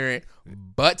their parent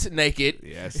butt naked,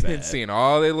 Yeah, and sad. seeing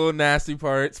all their little nasty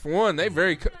parts. For one, they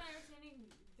very. Their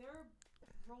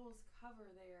roles cover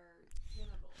their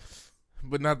genitals.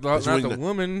 But not That's the when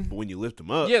woman. But when you lift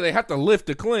them up, Yeah, they have to lift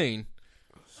to clean.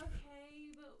 Okay,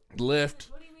 but Lift.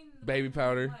 what do you mean? Baby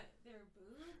powder. What, their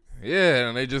boobs? Yeah,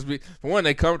 and they just be for one,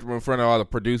 they comfortable in front of all the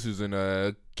producers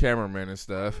and cameramen and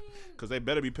stuff. because they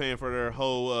better be paying for their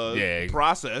whole Yeah.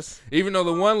 process. Even though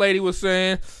the one lady was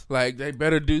saying like they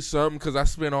better do something because I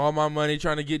spent all my money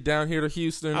trying to get down here to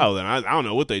Houston. Oh, then I don't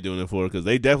know what they doing it for because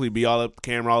they definitely be all up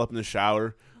camera, all up in the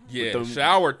shower. yeah, them-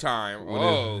 shower time.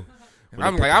 Oh, when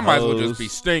I'm they like I might as well propose. just be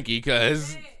stinky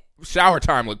because shower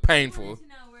time looked painful. I want to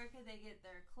know where could they get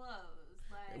their clothes?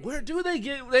 Like, Where do they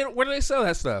get? Where do they sell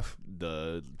that stuff?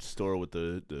 The store with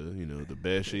the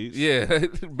bed sheets. Yeah,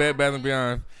 Bed Bath and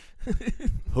Beyond.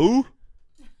 Who?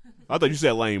 I thought you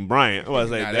said Lane Bryant. I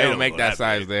was like, Nah, they don't make go that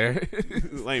size big. there.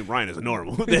 Lane Bryant is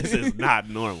normal. This is not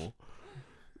normal.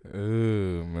 Oh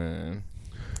man.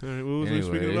 All right, what was we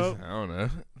speaking Anyways, about? I don't know.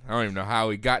 I don't even know how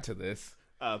we got to this.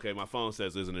 Okay, my phone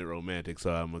says, "Isn't it romantic?"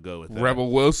 So I'm gonna go with that.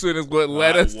 Rebel Wilson is what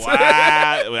led us Wow, to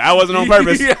that wasn't on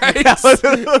purpose. That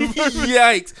wasn't on purpose.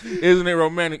 Yikes. Isn't it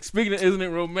romantic? Speaking of Isn't It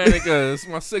Romantic, it's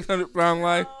my 600-pound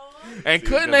life. And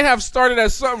couldn't they have started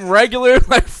as something regular,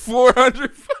 like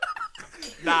 400?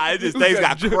 Nah, things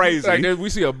got crazy. Like, we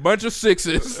see a bunch of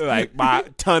sixes. Like my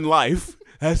ton life.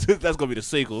 That's gonna be the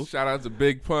sequel. Shout out to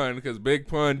Big Pun, because Big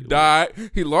Pun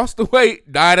died. He lost the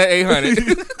weight, died at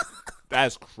 800.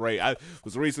 That's crazy. I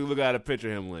was recently looking at a picture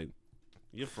of him like,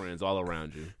 your friends all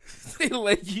around you. They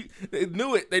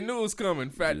knew it. They knew it was coming.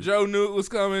 Fat Joe knew it was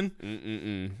coming.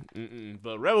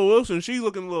 But Rebel Wilson, she's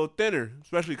looking a little thinner,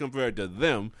 especially compared to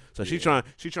them. So she trying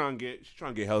to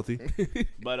get healthy.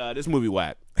 But this movie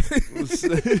whack.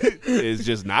 It's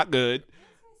just not good. that's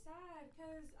so sad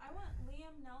because I want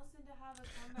Liam Nelson to have a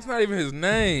comeback. That's not even his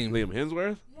name. Liam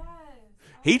Hemsworth. Yes.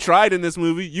 He tried in this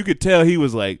movie. You could tell he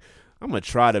was like, I'm gonna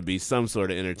try to be some sort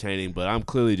of entertaining, but I'm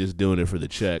clearly just doing it for the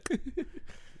check.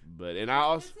 And I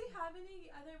also Does he have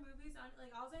any other movies on? Like,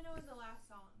 all I know is the last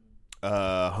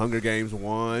song. Hunger Games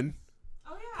 1,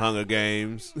 Oh yeah. Hunger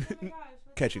Games, Oh my gosh,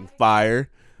 what's Catching that? Fire,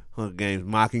 Hunger Games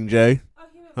Mockingjay, Oh,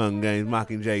 he went Hunger before Games that.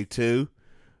 Mockingjay 2,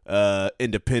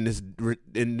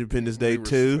 Independence Day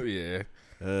 2.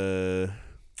 Yeah.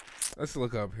 Let's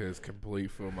look up his complete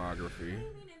filmography. What do you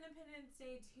mean Independence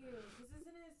Day 2? Because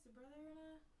isn't his brother in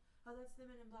it? Oh, that's the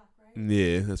Men in Black, right?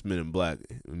 Yeah, that's Men in Black.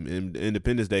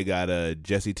 Independence Day got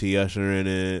Jesse T. Usher in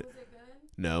it. Was it good?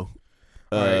 No.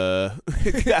 All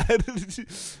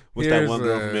What's that Here's, one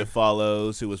girl from It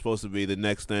Follows who was supposed to be the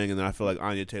next thing, and then I feel like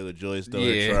Anya Taylor-Joy stole her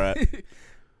Yeah. track.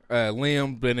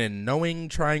 Liam been in Knowing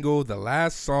Triangle, The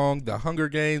Last Song, The Hunger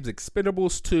Games,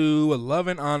 Expendables 2, Love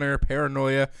and Honor,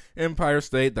 Paranoia, Empire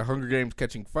State, The Hunger Games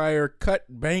Catching Fire, Cut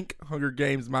Bank, Hunger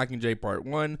Games Mockingjay Part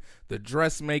 1, The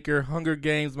Dressmaker, Hunger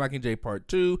Games Mockingjay Part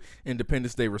 2,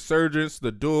 Independence Day Resurgence,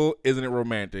 The Duel, Isn't It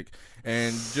Romantic?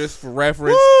 And just for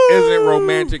reference, Isn't It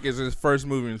Romantic is his first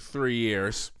movie in 3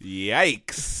 years.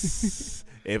 Yikes.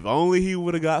 If only he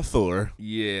would have got Thor.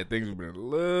 Yeah, things would have been a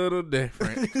little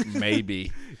different.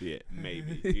 Maybe. Yeah,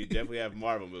 maybe. You definitely have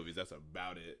Marvel movies. That's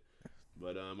about it.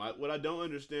 But what I don't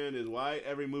understand is why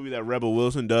every movie that Rebel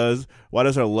Wilson does, why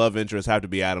does her love interest have to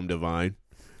be Adam Devine?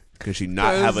 Can she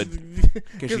not have a?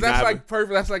 Because that's like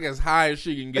perfect. That's like as high as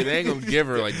she can get. They ain't gonna give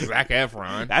her like Zac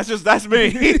Efron. That's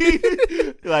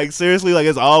me. Like seriously, like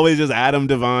it's always just Adam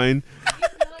Devine. Do you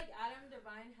feel like Adam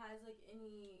Devine has like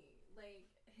any like?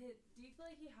 Do you feel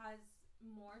like he has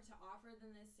more to offer than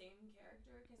the same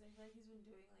character? Because I feel like he's been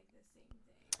doing like the same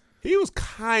thing. He was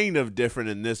kind of different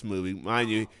in this movie, mind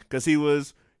you, because he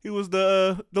was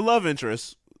the love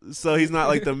interest. So he's not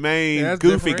like the main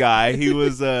goofy different. guy. He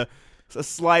was a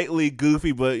slightly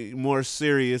goofy but more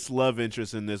serious love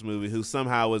interest in this movie, who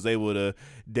somehow was able to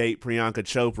date Priyanka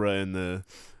Chopra in the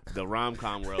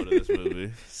rom-com world of this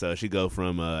movie. So she go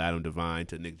from Adam Devine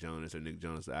to Nick Jonas, or Nick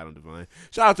Jonas to Adam Devine.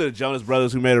 Shout out to the Jonas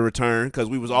Brothers who made a return, because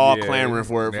we was all clamoring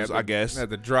for it, I guess. Had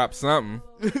to drop something.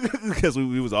 Because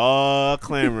we was all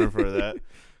clamoring for that.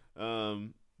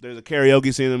 There's a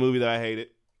karaoke scene in the movie that I hated.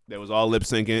 That was all lip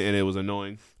syncing, and it was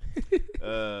annoying.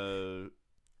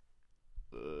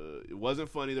 It wasn't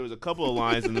funny. There was a couple of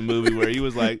lines in the movie where he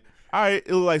was like, all right,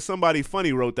 it was like somebody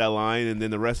funny wrote that line, and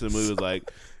then the rest of the movie was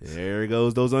like, there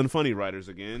goes those unfunny writers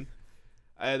again.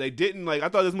 They didn't like. I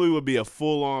thought this movie would be a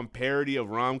full-on parody of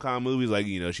rom-com movies, like,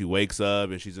 you know, she wakes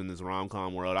up and she's in this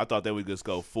rom-com world. I thought they would just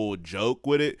go full joke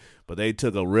with it, but they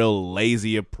took a real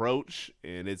lazy approach,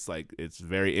 and it's like it's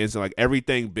very instant. Like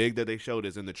everything big that they showed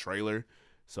is in the trailer,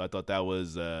 so I thought that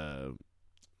was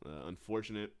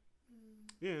unfortunate.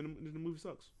 Yeah, and the movie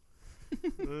sucks.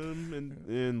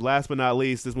 And last but not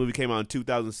least, this movie came out in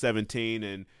 2017,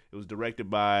 and it was directed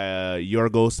by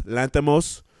Yorgos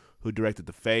Lanthimos, who directed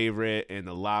The Favorite and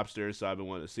The Lobster. So I've been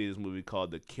wanting to see this movie called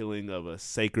The Killing of a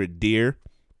Sacred Deer.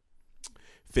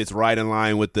 Fits right in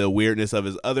line with the weirdness of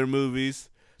his other movies.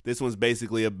 This one's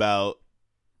basically about,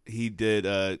 he did,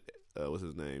 what's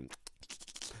his name?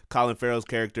 Colin Farrell's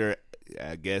character,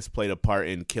 I guess, played a part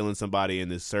in killing somebody in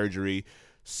this surgery.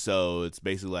 So it's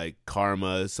basically like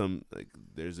karma.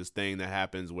 There's this thing that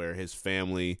happens where his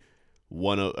family,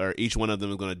 each one of them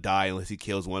is going to die unless he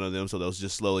kills one of them. So they'll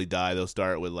just slowly die. They'll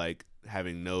start with like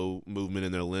having no movement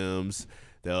in their limbs.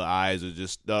 Their eyes are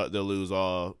just, they'll lose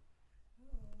all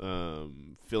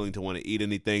feeling to want to eat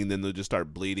anything. Then they'll just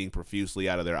start bleeding profusely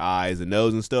out of their eyes and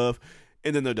nose and stuff.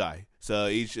 And then they'll die. So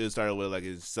each started with like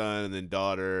his son and then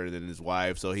daughter and then his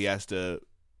wife. So he has to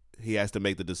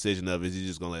make the decision of, is he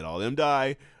just going to let all them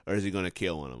die, or is he going to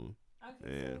kill one of them?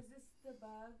 Okay, Yeah. so is this the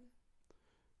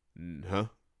bug? Huh?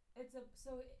 So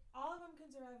all of them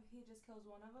can survive if he just kills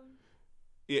one of them?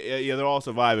 Yeah, they'll all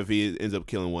survive if he ends up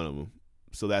killing one of them.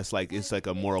 So that's like, it's like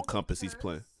a moral compass he's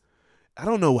playing. I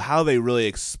don't know how they really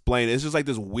explain it. It's just like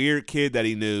this weird kid that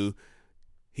he knew.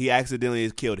 He accidentally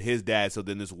has killed his dad, so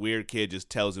then this weird kid just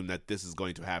tells him that this is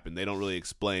going to happen. They don't really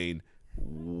explain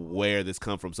where this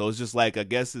come from. So it's just like, I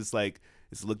guess it's like,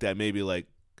 it's looked at maybe like,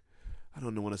 I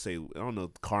don't know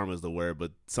if karma is the word,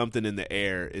 but something in the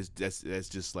air is that's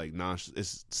just like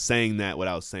it's saying that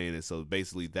without saying it. So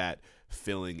basically that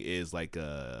feeling is like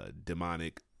a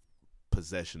demonic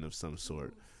possession of some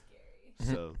sort.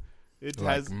 Scary. So it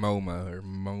Like has MoMA or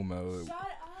Momo. Shut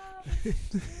up!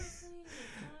 Seriously, it's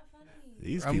not funny.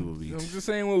 these people be I'm just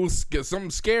saying what was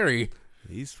something scary.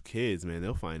 these kids, man,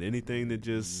 they'll find anything to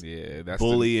just That's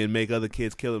bully and make other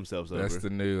kids kill themselves over. That's the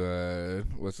new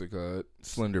what's it called?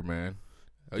 Slender Man.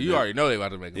 Oh, you already know they about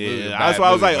to make a movie. Yeah, that's why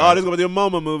I was like, oh, this is gonna be a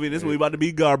MoMA movie. This movie about to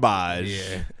be garbage.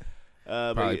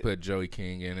 Yeah. Probably put Joey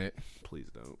King in it. Please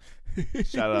don't.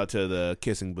 Shout out to the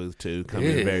Kissing Booth 2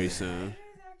 coming very soon. Who's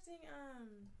acting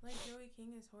like Joey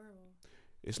King is horrible?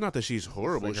 It's not that she's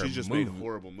horrible. It's like She's her just made movie.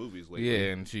 horrible movies lately.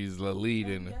 Yeah, and she's the lead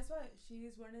And in. guess what?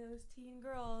 She's one of those teen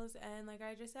girls, and like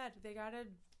I just said, they gotta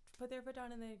put their foot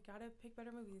down and they gotta pick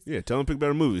better movies. Yeah, tell them to pick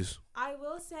better movies. I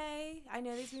will say, I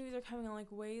know these movies are coming on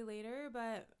like way later,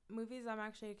 but movies I'm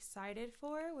actually excited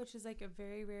for, which is like a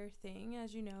very rare thing,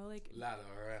 as you know. Like,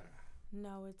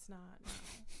 no, it's not.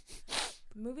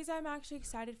 No. Movies I'm actually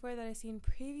excited for that I've seen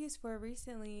previews for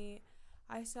recently.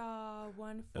 I saw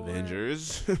one for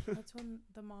Avengers. What's one?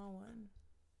 The Ma one.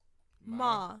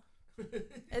 Ma.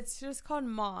 It's just called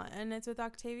Ma, and it's with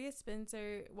Octavia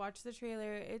Spencer. Watch the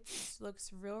trailer. It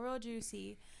looks real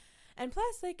juicy. And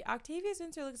plus, like, Octavia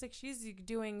Spencer looks like she's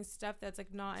doing stuff that's,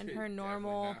 like, not in her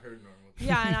normal. Not her normal.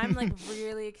 Yeah, and I'm, like,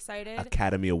 really excited.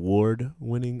 Academy Award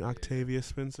winning Octavia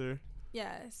Spencer.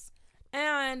 Yes.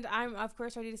 And I'm, of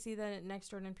course, ready to see the next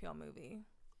Jordan Peele movie.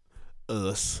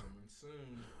 Us.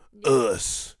 Yeah.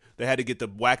 Us. They had to get the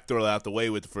whack thriller out the way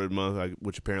with for the month,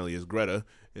 which apparently is Greta,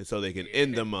 and so they can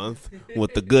end the month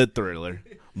with the good thriller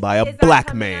by a Is that black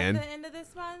coming man. At the end of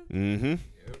this month? Mm-hmm.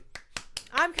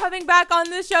 I'm coming back on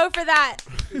the show for that.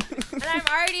 And I'm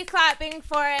already clapping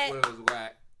for it. Well, it was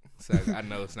whack. So I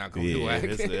know it's not going to be Yeah, whack.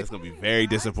 it's gonna be very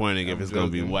disappointing if I'm it's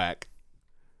gonna be joking. whack.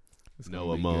 It's No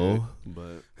gonna be Mo,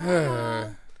 but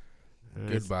good.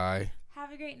 Goodbye.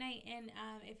 Have a great night. And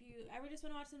if you ever just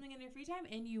want to watch something in your free time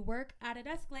and you work at a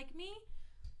desk like me,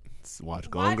 Watch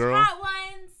Gone watch Girl. Hot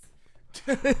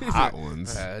Ones. Hot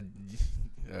Ones.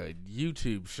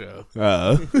 YouTube show.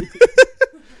 They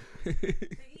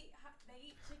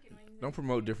eat chicken wings. Don't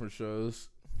promote different shows.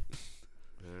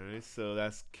 All right, so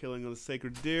that's Killing of the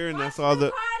Sacred Deer, and Watch that's all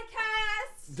the.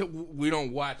 podcast. We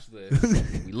don't watch this.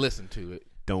 We listen to it.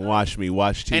 Don't watch me.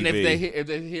 Watch TV. And if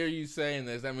they hear you saying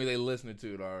this, that means they listening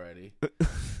to it already.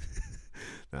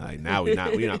 Now we're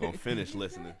not gonna finish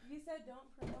listening. He said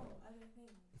don't promote other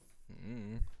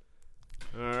things.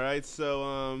 All right, so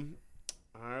all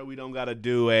right, we don't gotta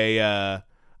do a.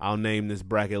 I'll name this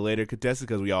bracket later contestant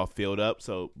because we all filled up.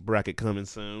 So bracket coming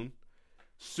soon.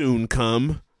 Soon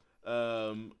come.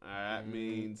 All right,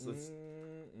 means let's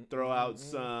throw out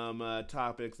some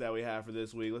topics that we have for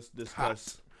this week. Let's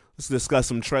discuss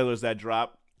some trailers that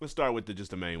dropped. Let's start with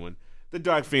just the main one. The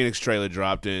Dark Phoenix trailer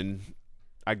dropped, and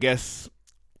I guess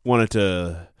wanted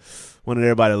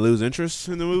everybody to lose interest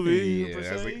in the movie. Yeah, per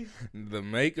that's se. the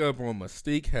makeup on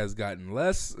Mystique has gotten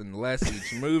less and less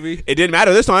each movie. It didn't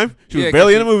matter this time. She was Yeah,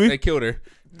 barely in 'cause the movie. They killed her.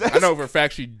 I know for a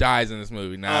fact she dies in this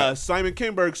movie. Now, Simon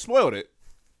Kinberg spoiled it.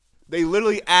 They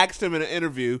literally asked him in an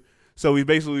interview. So we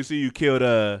basically see you killed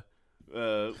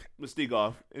Mystique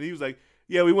off, and he was like,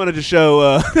 "Yeah, we wanted to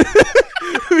show."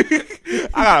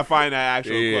 I gotta find that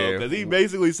actual quote because he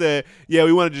basically said, "Yeah,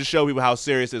 we wanted to show people how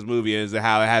serious this movie is and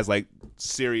how it has like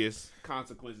serious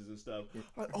consequences and stuff."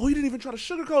 Like, oh, he didn't even try to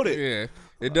sugarcoat it. yeah,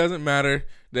 it doesn't matter.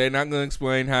 They're not going to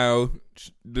explain how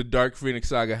the Dark Phoenix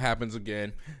saga happens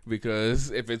again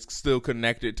because if it's still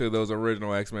connected to those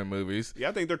original X-Men movies. Yeah,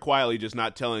 I think they're quietly just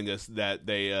not telling us that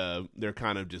they're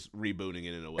kind of just rebooting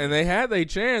it in a way. And they had their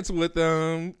chance with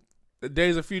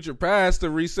Days of Future Past to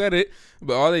reset it,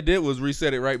 but all they did was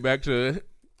reset it right back to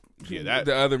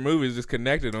the other movies, just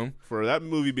connected them. For that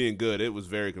movie being good, it was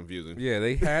very confusing. Yeah,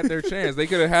 they had their chance. They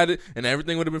could have had it, and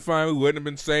everything would have been fine. We wouldn't have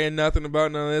been saying nothing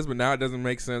about none of this, but now it doesn't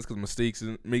make sense because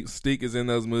Mystique is in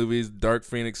those movies. Dark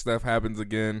Phoenix stuff happens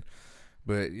again.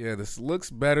 But, yeah, this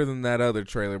looks better than that other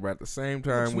trailer, but at the same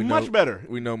time, Much better.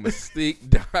 We know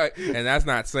Mystique died, and that's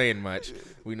not saying much.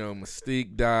 We know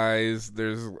Mystique dies.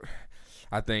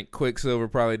 I think Quicksilver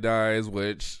probably dies,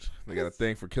 which they got a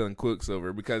thing for killing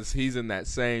Quicksilver because he's in that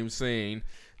same scene.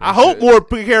 I hope more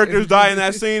characters die in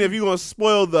that scene if you're going to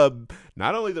spoil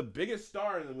not only the biggest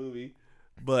star in the movie,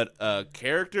 but a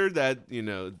character that,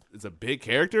 is a big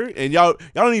character. And y'all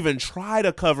don't even try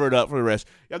to cover it up for the rest.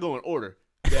 Y'all go in order.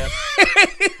 Death.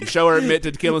 You show her admit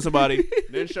to killing somebody,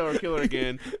 then show her kill her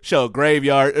again, show a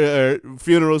graveyard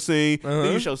funeral scene.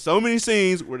 Then you show so many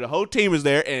scenes where the whole team is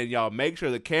there, and y'all make sure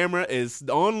the camera is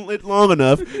on it long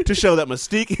enough to show that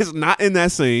Mystique is not in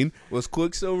that scene. Was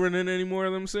Quicksilver in any more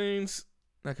of them scenes?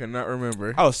 I cannot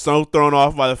remember. I was so thrown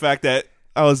off by the fact that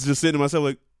I was just sitting to myself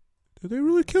like, did they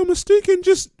really kill Mystique and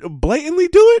just blatantly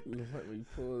do it? Let me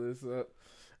pull this up.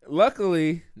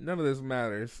 Luckily, none of this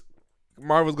matters.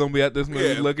 Marvel's going to be at this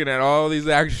movie looking at all these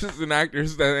actors and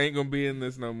actors that ain't going to be in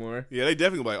this no more. Yeah, they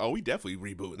definitely be like, oh, we definitely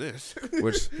rebooting this.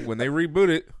 Which, when they reboot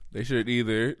it, they should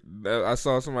either, I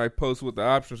saw somebody post what the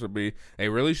options would be, they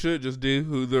really should just do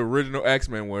who the original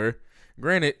X-Men were.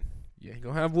 Granted, you ain't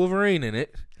going to have Wolverine in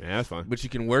it. Yeah, that's fine. But you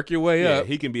can work your way up.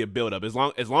 He can be a build-up as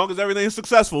long as everything is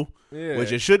successful,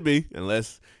 which it should be,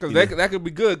 unless... Because that could be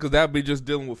good, because that would be just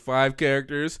dealing with 5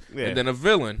 characters and then a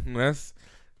villain. And that's...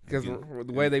 Because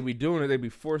the way they be doing it, they be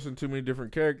forcing too many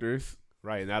different characters.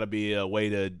 Right, and that'll be a way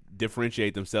to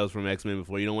differentiate themselves from X-Men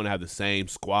before. You don't want to have the same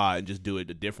squad and just do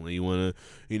it differently. You want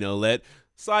to, let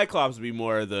Cyclops be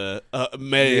more the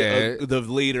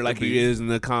leader like he is in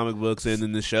the comic books and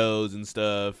in the shows and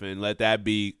stuff, and let him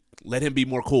be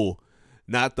more cool.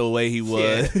 Not the way he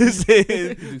was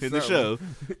in the show.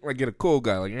 Like get a cool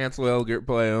guy like Ansel Elgort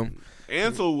play him.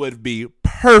 Ansel would be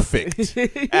perfect perfect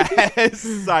as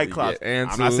Cyclops. Yeah,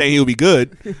 I'm not saying he'll be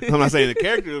good. I'm not saying the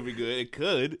character will be good. It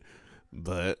could,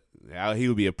 but he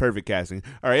would be a perfect casting.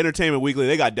 All right, Entertainment Weekly,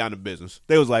 they got down to business.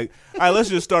 They was like, all right, let's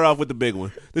just start off with the big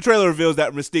one. The trailer reveals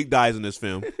that Mystique dies in this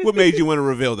film. What made you want to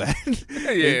reveal that?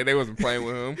 Yeah, they wasn't playing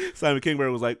with him. Simon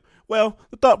Kinberg was like, well,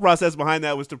 the thought process behind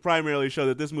that was to primarily show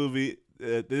that this movie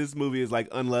is like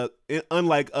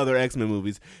unlike other X-Men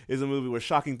movies. Is a movie where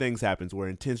shocking things happen, where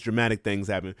intense, dramatic things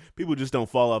happen. People just don't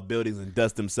fall off buildings and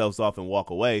dust themselves off and walk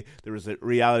away. There is a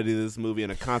reality to this movie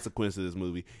and a consequence to this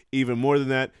movie. Even more than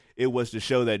that, it was to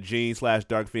show that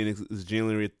Jean/Dark Phoenix is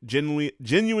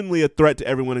genuinely a threat to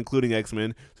everyone, including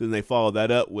X-Men. So then they followed that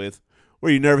up with, were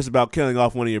you nervous about killing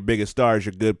off one of your biggest stars,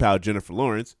 your good pal Jennifer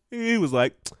Lawrence? He was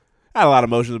like, I had a lot of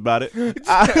emotions about it.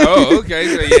 Oh, okay.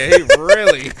 So, yeah, he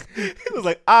really. It was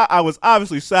like, I was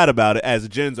obviously sad about it as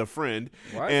Jen's a friend.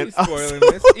 Why and is he spoiling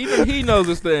this? Even he knows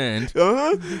it's the end.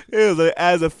 It was like,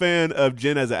 as a fan of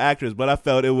Jen as an actress, but I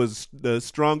felt it was the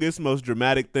strongest, most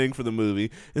dramatic thing for the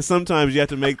movie. And sometimes you have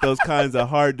to make those kinds of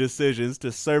hard decisions to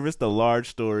service the large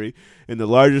story. And the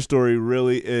larger story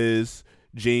really is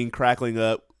Jean crackling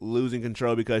up, losing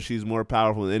control because she's more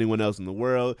powerful than anyone else in the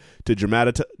world. To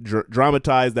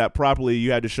dramatize that properly,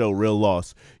 you had to show real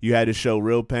loss. You had to show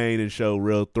real pain and show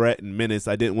real threat and menace.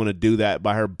 I didn't want to do that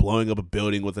by her blowing up a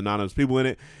building with anonymous people in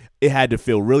it. It had to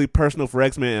feel really personal for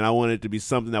X-Men, and I wanted it to be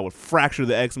something that would fracture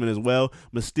the X-Men as well.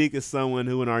 Mystique is someone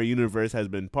who in our universe has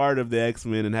been part of the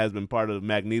X-Men and has been part of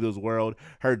Magneto's world.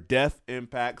 Her death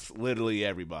impacts literally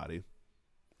everybody.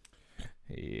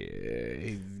 Yeah,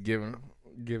 he's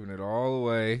giving it all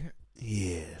away.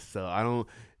 Yeah, so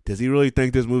does he really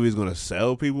think this movie is going to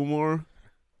sell people more?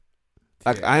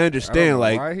 Like, I understand, I don't know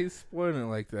like, why he's spoiling it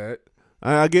like that.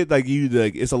 I get like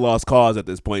it's a lost cause at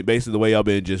this point. Basically, the way y'all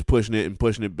been just pushing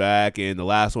it back, and the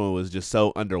last one was just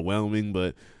so underwhelming.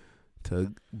 But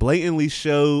to blatantly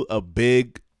show a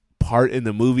big part in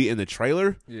the movie in the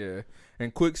trailer, yeah.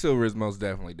 And Quicksilver is most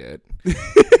definitely dead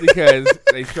because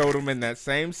they showed him in that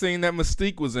same scene that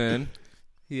Mystique was in.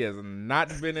 He has not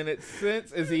been in it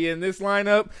since. Is he in this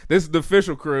lineup? This is the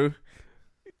official crew.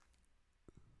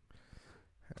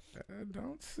 I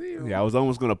don't see him. yeah, I was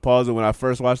almost gonna pause it when I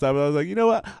first watched that, but I was like, you know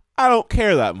what? I don't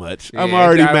care that much. I'm Yeah,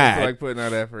 already I mad. was like putting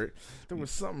out effort. There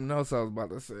was something else I was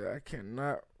about to say. I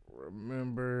cannot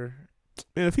remember.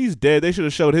 Man, if he's dead, they should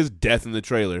have showed his death in the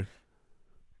trailer.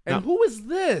 And who is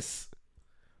this?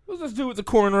 Who's this dude with the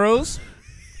cornrows?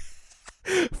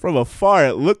 From afar,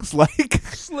 it looks like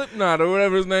Slipknot or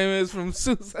whatever his name is from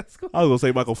Suicide Squad. I was gonna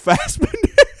say Michael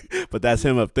Fassbender, but that's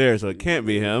him up there, so it can't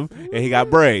be him. And he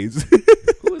got braids.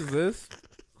 Who is this?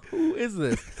 Who is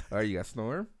this? All right, you got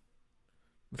Storm,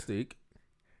 Mystique,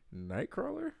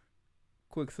 Nightcrawler,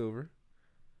 Quicksilver,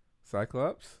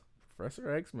 Cyclops,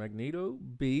 Professor X, Magneto,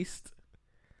 Beast.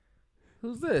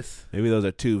 Who's this? Maybe those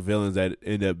are two villains that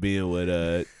end up being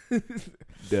with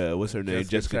what's her name,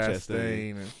 Jessica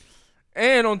Chastain.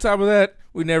 And on top of that,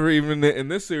 we never even in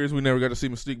this series we never got to see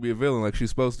Mystique be a villain like she's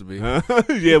supposed to be.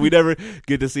 Yeah, we never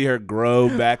get to see her grow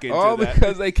back into all that.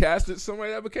 because they casted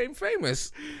somebody that became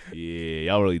famous. Yeah,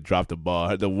 y'all really dropped the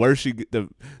ball. The worst the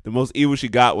most evil she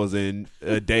got was in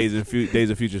Days of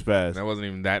Futures Past. That wasn't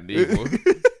even that evil.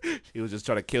 He was just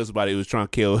trying to kill somebody. He was trying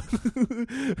to kill.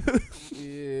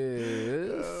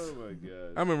 Yes. Oh my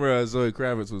god! I remember Zoe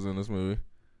Kravitz was in this movie.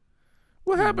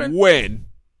 What happened? When?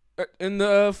 In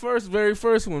the very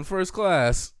first one, First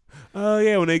Class. Oh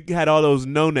yeah, when they had all those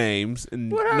no names and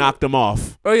knocked them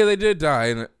off. Oh yeah, they did die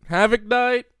in it. Havoc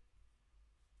died.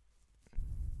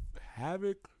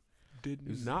 Havoc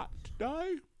did not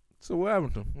die. So what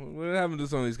happened to him? What happened to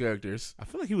some of these characters? I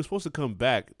feel like he was supposed to come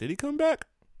back. Did he come back?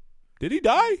 Did he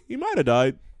die? He might have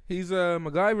died. He's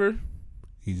MacGyver.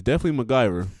 He's definitely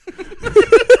MacGyver.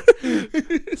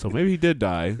 So maybe he did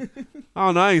die. I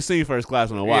don't know. I ain't seen First Class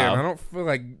in a while. Yeah, I don't feel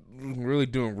like really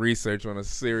doing research on a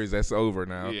series that's over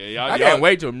now. Yeah, I can't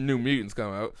wait till New Mutants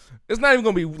come out. It's not even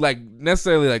gonna be like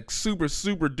necessarily like super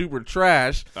duper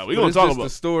trash. We gonna talk about the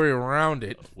story around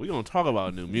it. We gonna talk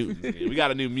about New Mutants. Again. We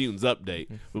got a New Mutants update,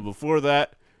 but before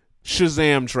that,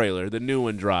 Shazam trailer, the new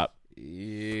one dropped.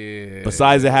 Yeah.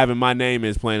 Besides it having My Name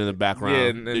Is playing in the background. Yeah,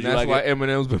 and that's like why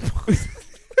Eminem's been posing.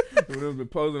 Eminem's been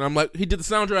posing. I'm like, he did the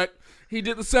soundtrack. He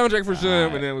did the soundtrack for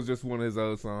Shazam, and it was just one of his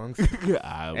old songs.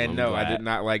 I did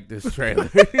not like this trailer.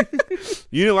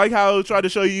 You didn't like how it tried to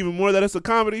show you even more that it's a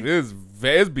comedy? It's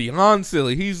beyond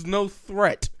silly. He's no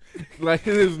threat. Like,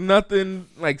 there's nothing,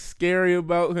 like, scary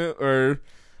about him. Or,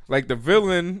 like, the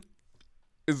villain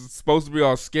is supposed to be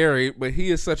all scary, but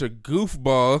he is such a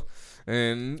goofball.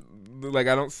 And, like,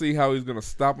 I don't see how he's going to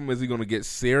stop him. Is he going to get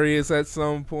serious at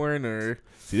some point? Or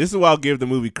See, this is why I'll give the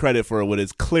movie credit for what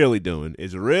it's clearly doing.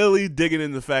 It's really digging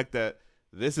in the fact that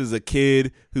this is a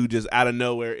kid who just out of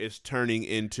nowhere is turning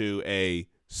into a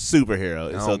superhero.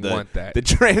 And I so don't want that. the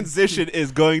transition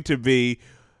is going to be,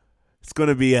 it's going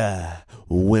to be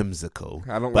whimsical.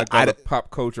 I don't But like all the pop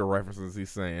culture references he's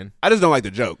saying. I just don't like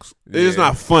the jokes. It's just Yeah.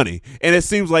 not funny. And it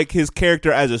seems like his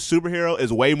character as a superhero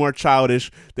is way more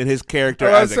childish than his character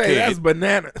I as a say kid. that's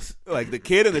bananas. Like the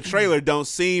kid in the trailer don't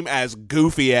seem as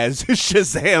goofy as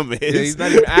Shazam is. Yeah, he's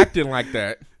not even acting like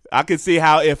that. I could see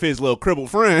how if his little crippled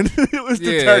friend was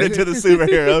to Yeah. turn into the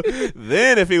superhero,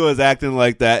 then if he was acting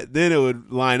like that, then it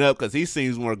would line up because he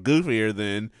seems more goofier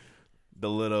than the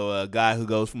little guy who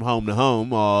goes from home to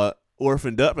home, all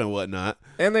orphaned up and whatnot.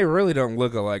 And they really don't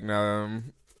look alike now.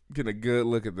 I'm getting a good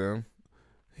look at them.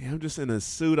 Yeah, I'm just in a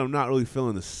suit. I'm not really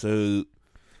feeling the suit.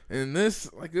 And this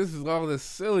is all this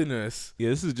silliness. Yeah,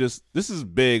 this is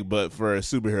Big, but for a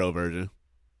superhero version.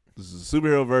 This is a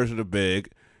superhero version of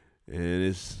Big, and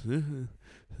it's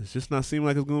just not seeming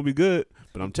like it's going to be good.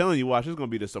 But I'm telling you, watch, it's going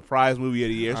to be the surprise movie of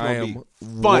the year. It's going to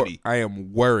be funny. I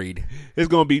am worried. It's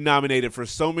going to be nominated for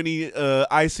so many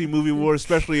IC Movie Awards,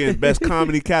 especially in Best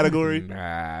Comedy category.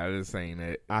 Nah, this ain't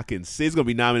it. I can see it's going to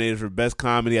be nominated for Best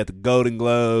Comedy at the Golden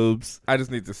Globes. I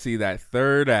just need to see that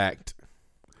third act.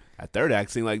 That third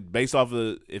act seemed like based off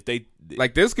of if they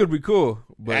Like, this could be cool.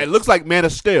 But it looks like Man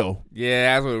of Steel.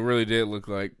 yeah, that's what it really did look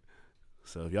like.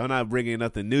 So if y'all not bringing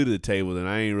nothing new to the table, then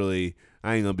I ain't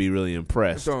gonna be really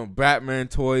impressed. Throwing Batman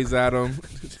toys at him.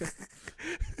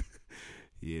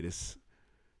 Yeah, this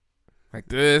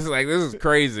This is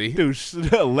crazy. dude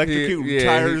electrocuting Yeah,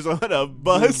 tires on a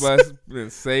bus. Then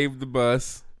save the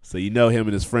bus. So you know him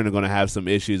and his friend are gonna have some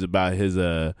issues about his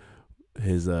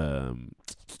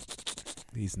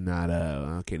he's not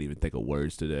I can't even think of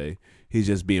words today. He's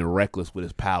just being reckless with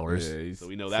his powers. Yeah, so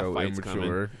we know that so fight's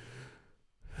immature.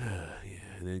 coming. Yeah,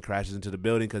 and then crashes into the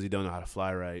building because he don't know how to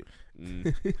fly right.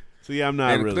 So yeah, I'm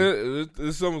not And really.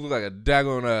 this almost looks like a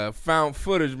daggone found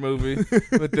footage movie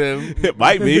with the It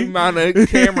might be. the amount of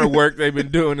camera work they've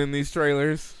been doing in these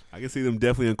trailers. I can see them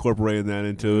definitely incorporating that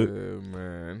into it.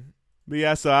 Man. But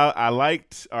yeah, so I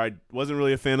liked, or I wasn't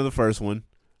really a fan of the first one.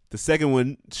 The second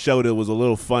one showed it was a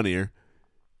little funnier,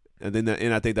 and then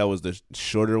I think that was the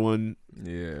shorter one.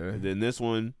 Yeah. And then this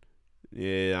one,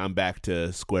 yeah, I'm back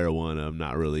to square one. I'm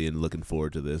not really looking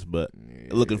forward to this, but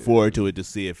looking forward to it to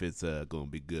see if it's going to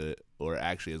be good or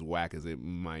actually as whack as it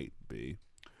might be.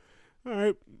 All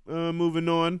right, moving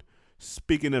on.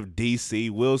 Speaking of DC,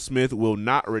 Will Smith will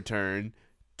not return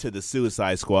to the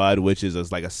Suicide Squad, which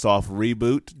is like a soft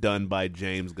reboot done by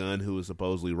James Gunn, who is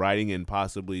supposedly writing and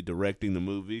possibly directing the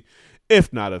movie,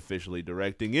 if not officially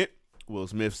directing it. Will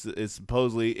Smith is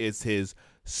supposedly it's his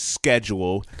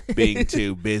schedule being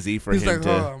too busy for He's him like,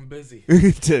 to I'm busy.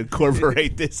 to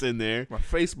incorporate this in there. My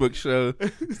Facebook show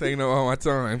is taking up all my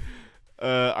time.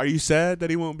 Are you sad that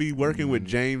he won't be working with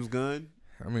James Gunn?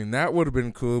 I mean, that would have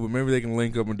been cool, but maybe they can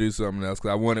link up and do something else, because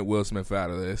I wanted Will Smith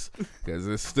out of this, because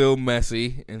it's still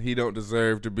messy, and he don't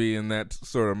deserve to be in that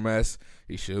sort of mess.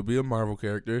 He should be a Marvel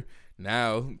character.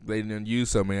 Now, they didn't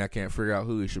use so many, I can't figure out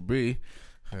who he should be.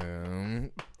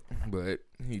 But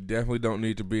he definitely don't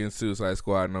need to be in Suicide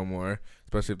Squad no more,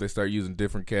 especially if they start using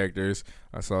different characters.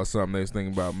 I saw something they was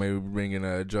thinking about maybe bringing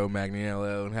Joe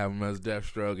Manganiello and have him as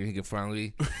Deathstroke, and he can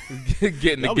finally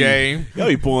get in the game. Y'all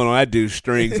be pulling on that dude's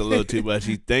strings a little too much.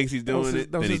 He thinks he's doing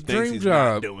it, that was then he his thinks dream he's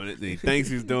job. not doing it, then he thinks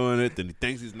he's doing it, then he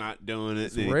thinks he's not doing it.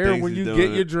 It's then he rare thinks when he's you doing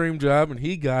get it. your dream job, and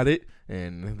he got it,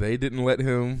 and they didn't let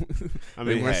him. I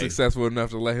They mean, weren't hey, successful enough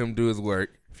to let him do his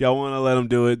work. if y'all want to let him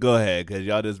do it, go ahead, because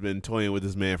y'all just been toying with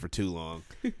this man for too long.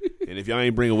 And if y'all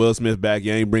ain't bringing Will Smith back,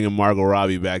 you ain't bringing Margot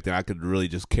Robbie back, then I could really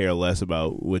just care less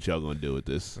about what y'all gonna do with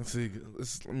this. Let's see.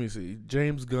 Let me see.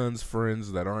 James Gunn's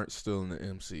friends that aren't still in the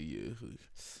MCU.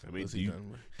 I mean, What's he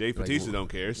done with? Dave Like, Bautista don't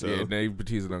care, so Yeah, Dave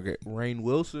Bautista don't get. Rainn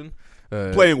Wilson.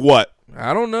 playing what?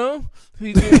 I don't know.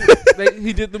 He did,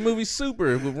 he did the movie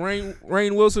Super with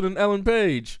Rainn Wilson and Ellen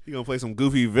Page. You gonna play some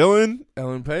goofy villain?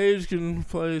 Ellen Page can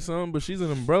play some, but she's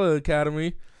in Umbrella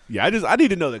Academy. Yeah, I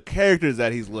need to know the characters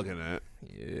that he's looking at.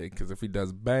 Yeah, because if he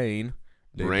does Bane,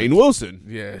 Rainn Wilson.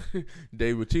 Yeah,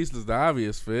 Dave Bautista's the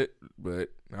obvious fit, but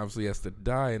obviously he has to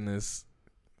die in this.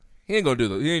 He ain't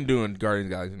doing Guardians of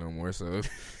the Galaxy no more. So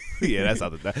Yeah, that's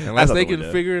not the unless they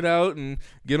can figure it out and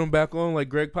get him back on like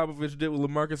Greg Popovich did with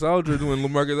LaMarcus Aldridge when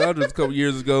LaMarcus Aldridge a couple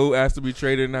years ago asked to be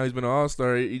traded, and now he's been an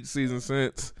All-Star each season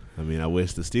since. I mean, I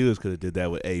wish the Steelers could have did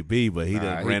that with AB, but he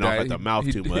done ran off at the mouth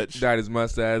too much. He dyed his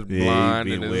mustache Yeah, blonde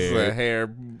he and being his weird. hair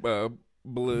blue.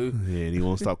 Yeah, and he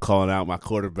won't stop calling out my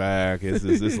quarterback. It's a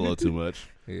little too much.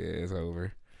 Yeah, it's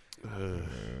over. I don't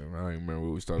even remember what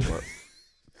we was talking about.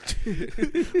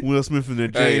 Will Smith and the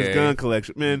James Gunn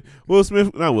collection. Man,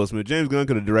 James Gunn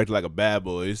could have directed like a Bad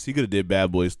Boys. He could have did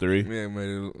Bad Boys 3. Yeah, made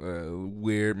it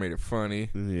weird, made it funny.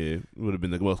 Yeah, it would have been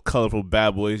the most colorful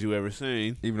Bad Boys you ever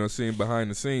seen. Even though seeing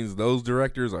behind the scenes, those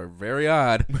directors are very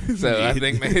odd. So I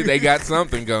think they got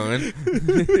something going.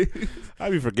 I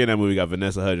be forgetting that movie got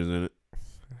Vanessa Hudgens in it.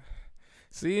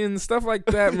 See, and stuff like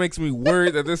that makes me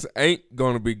worried that this ain't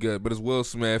going to be good. But it's Will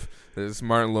Smith, it's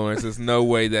Martin Lawrence. There's no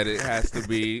way that it has to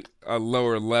be a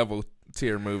lower level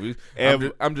tier movie.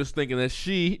 I'm just thinking that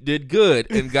she did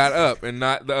good and got up and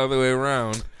not the other way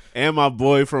around. And my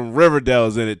boy from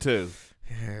Riverdale's in it, too.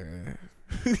 Yeah.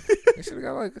 They should have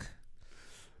got like...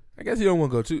 I guess you don't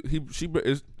want to go too. She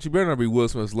better not be Will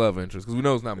Smith's love interest because we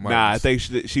know it's not Martin's. Nah, I think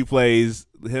she plays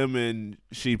him, and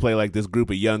she play like this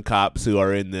group of young cops who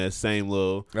are in the same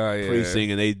little precinct,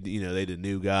 and they the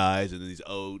new guys, and these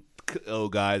old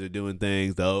guys are doing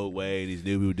things the old way, and these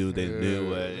new people doing things the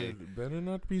new way. It better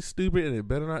not be stupid, and it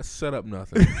better not set up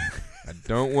nothing. I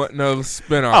don't want no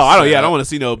spinoff. Oh, I don't want to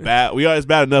see no bad. It's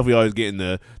bad enough we always getting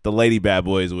the Lady Bad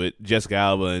Boys with Jessica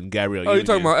Alba and Gabrielle. Oh, you're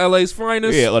talking about LA's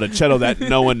Finest? Yeah, or the channel that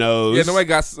no one knows. Yeah, nobody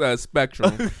got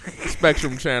Spectrum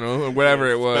Channel or whatever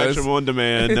it was. Spectrum on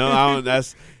demand. No, I don't.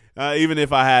 That's even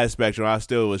if I had Spectrum, I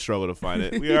still would struggle to find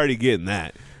it. We already getting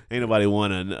that. Ain't nobody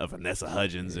want a Vanessa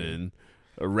Hudgens and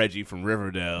a Reggie from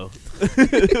Riverdale. A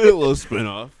little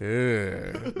spinoff.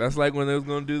 Yeah, that's like when they was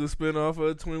gonna do the spinoff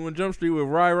of 21 Jump Street with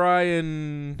Rai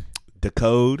and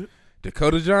Dakota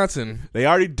Johnson. They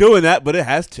already doing that, but it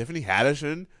has Tiffany Haddish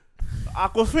and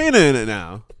Aquafina in it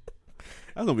now.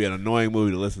 That's gonna be an annoying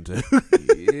movie to listen to.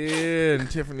 Yeah, and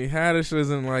Tiffany Haddish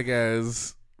isn't like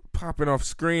as popping off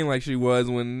screen like she was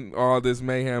when all this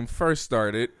mayhem first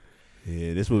started.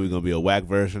 Yeah, this movie gonna be a whack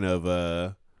version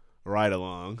of Ride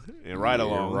Along. And Ride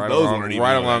Along, Ride Along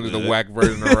is the whack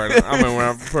version of Ride Along. I remember when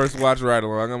I first watched Ride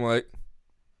Along, I'm like,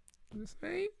 this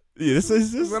ain't. Yeah, this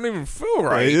doesn't even feel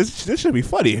right. Hey, this should be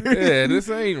funnier. Yeah,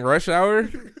 this ain't Rush Hour.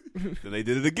 Then they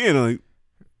did it again. I'm like,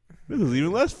 this is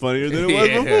even less funnier than it was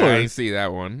before. I ain't see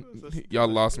that one. Y'all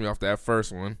lost me off that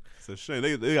first one. It's a shame.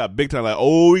 They got big time like,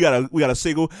 oh, we got a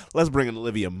sequel. Let's bring in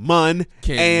Olivia Munn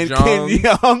and Ken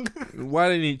Jeong. Why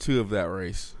do they need two of that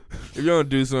race? If you're gonna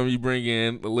do something, you bring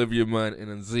in Olivia Munn and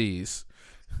Aziz.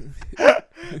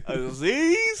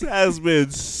 Aziz has been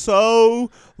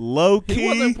so low key. He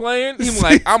wasn't playing. He was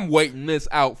like, I'm waiting this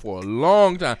out for a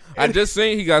long time. I just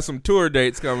seen he got some tour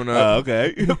dates coming up.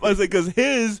 Okay, I say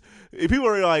because people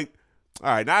are like, all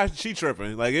right, now she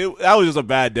tripping. Like that was just a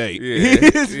bad date.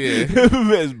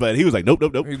 Yeah. But he was like, nope. He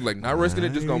was like, not risking it.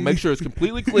 Just gonna make sure it's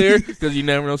completely clear because you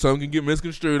never know, something can get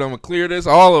misconstrued. I'm gonna clear this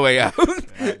all the way out.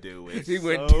 That dude was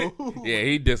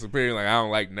he disappeared. Like, I don't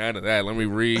like none of that. Let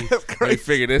me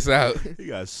figure this out. He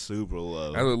got super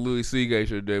low. That's what Louis C.K.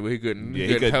 should do, but he couldn't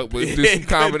help but do some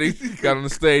comedy. Got on the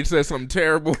stage, said something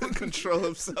terrible, control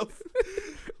himself.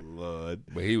 Lord.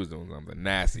 But he was doing something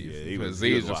nasty. Yeah,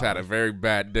 he just had a very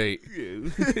bad date. Yeah.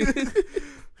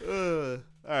 All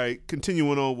right,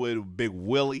 continuing on with Big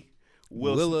Willie.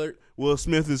 Willard. Will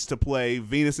Smith is to play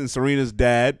Venus and Serena's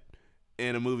dad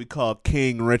in a movie called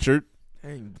King Richard.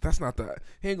 Hey, that's not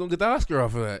he ain't gonna get the Oscar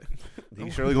off of that.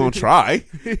 He's surely gonna try.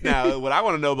 Now, what I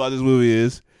want to know about this movie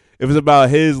is if it's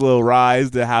about his little rise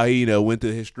to how he, went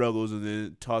through his struggles and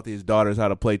then taught his daughters how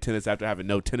to play tennis after having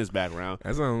no tennis background.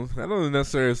 That doesn't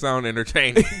necessarily sound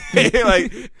entertaining.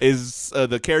 Like, is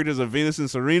the characters of Venus and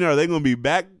Serena, are they going to be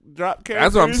backdrop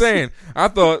characters? That's what I'm saying. I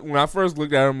thought when I first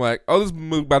looked at it, I'm like, oh, this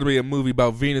is about to be a movie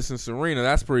about Venus and Serena.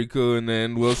 That's pretty cool. And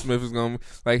then Will Smith is going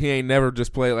to, he ain't never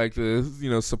just played like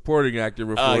the, supporting actor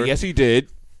before. Yes, he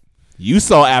did. You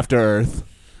saw After Earth.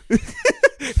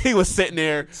 He was sitting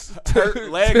there,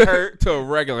 leg hurt, to a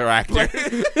regular actor.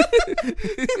 he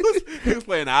was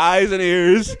playing eyes and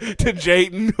ears to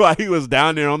Jayden while he was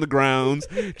down there on the grounds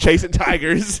chasing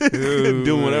tigers,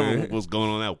 doing whatever was going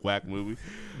on in that whack movie.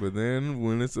 But then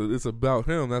when it's about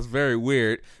him, that's very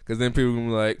weird because then people will be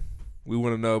like, we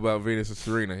want to know about Venus and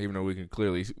Serena, even though we can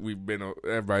clearly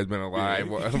everybody's been alive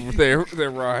their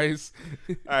rise.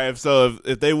 All right, so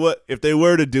if they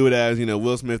were to do it as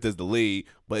Will Smith is the lead,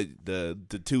 but the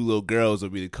two little girls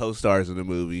would be the co-stars in the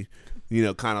movie,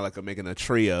 kind of like making a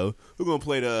trio. Who's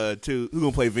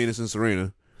gonna play Venus and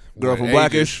Serena? Girl from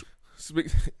Blackish.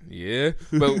 Yeah,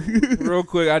 but real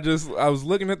quick, I was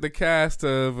looking at the cast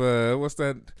of what's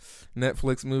that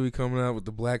Netflix movie coming out with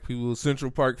the black people,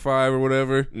 Central Park 5 or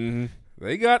whatever. Mm-hmm.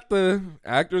 They got the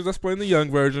actors that's playing the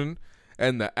young version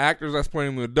and the actors that's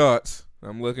playing the adults.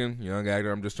 I'm looking, young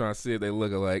actor, I'm just trying to see if they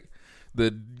look alike.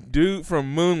 The dude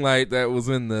from Moonlight that was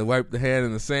in the wipe the hand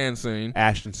in the sand scene.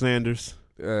 Ashton Sanders.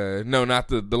 No, not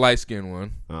the light-skinned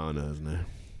one. Oh, no, his name.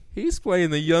 He's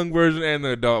playing the young version and the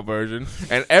adult version,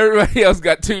 and everybody else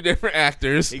got two different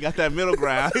actors. He got that middle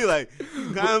ground. He like,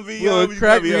 kind be Well, young, what but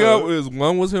cracked you me gotta up be was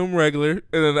one was him regular, and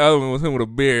then the other one was him with a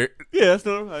beard. Yeah, that's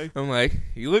not right. I'm like,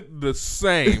 you look the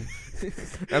same.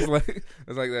 That's like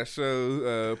that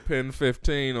show Pen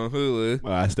 15 on Hulu.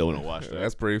 Well, I still want to watch that.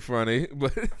 That's pretty funny,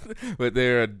 but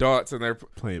they're adults and they're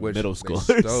Playing which middle they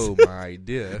schoolers. stole my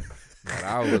idea that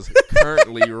I was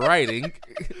currently writing,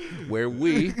 where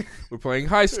we were playing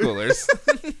high schoolers.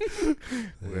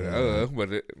 But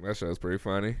that show's pretty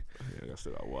funny. Yeah, I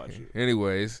said I'll watch it.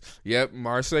 Anyways, yep,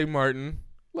 Marseille Martin.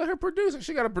 Let her produce it.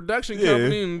 She got a production Yeah.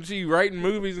 company and she writing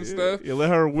movies and stuff. Yeah, let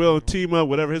her and Will team up,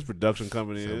 whatever his production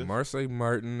company So is. Marseille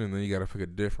Martin, and then you got to pick a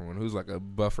different one. Who's like a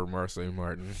buffer Marseille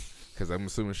Martin? Because I'm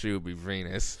assuming she would be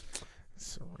Venus.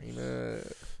 Serena.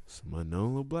 Some unknown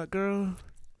little black girl.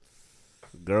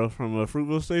 Girl from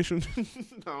Fruitville Station. I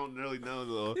don't really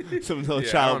know some little Yeah,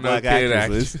 I child don't know black kid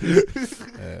actresses.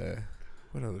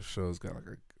 What other shows got like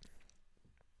a...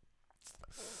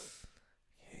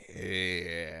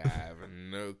 Yeah, I have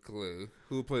no clue.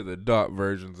 Who played the adult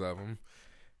versions of them?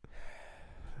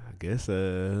 I guess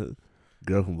girl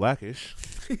from Blackish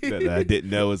that I didn't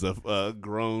know was a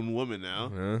grown woman now.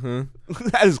 Uh-huh.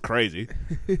 That is crazy.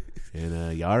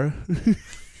 And Yara.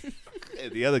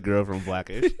 And the other girl from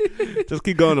Blackish. Just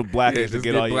keep going to Blackish to Just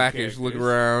get get all Blackish, your look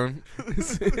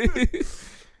characters. around.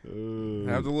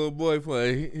 Have the little boy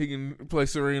play. He can play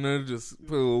Serena, just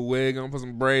put a little wig on, put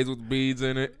some braids with beads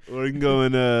in it. Or you can go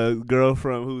in girl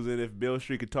from who's in If Bill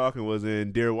Street Could Talk and was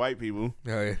in Dear White People.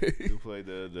 Oh, yeah. Who played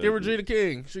the Give Regina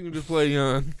King. She can just play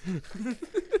young.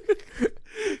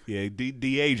 Yeah,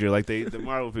 de-age her like the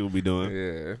Marvel people be doing.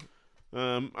 Yeah.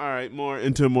 All right,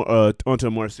 onto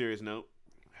a more serious note.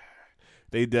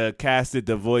 They casted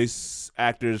the voice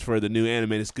actors for the new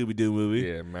animated Scooby-Doo movie.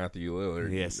 Yeah, Matthew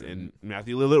Lillard. Yes, and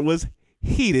Matthew Lillard was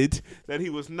heated that he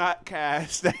was not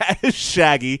cast as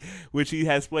Shaggy, which he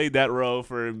has played that role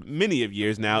for many of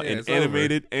years now in it's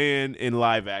animated and in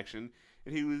live action.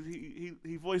 And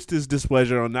he voiced his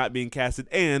displeasure on not being casted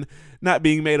and not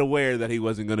being made aware that he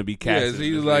wasn't going to be casted. Yes, he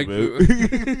in was this like,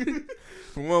 reboot.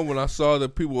 for one, when I saw the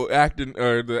people acting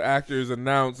or the actors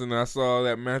announce, and I saw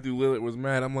that Matthew Lillard was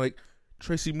mad, I'm like,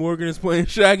 Tracy Morgan is playing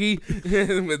Shaggy,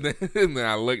 and then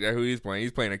I looked at who he's playing.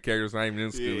 He's playing a character that's not even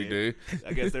in Scooby Doo.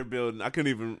 I guess they're building. I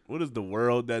couldn't even. What is the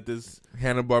world that this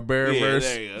Hanna-Barbera Yeah, verse.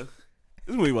 there you go.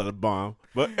 This movie was a bomb.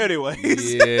 But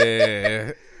anyways,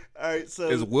 Yeah. all right. So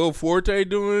Is Will Forte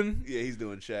doing? yeah, he's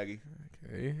doing Shaggy,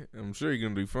 Okay, I'm sure he's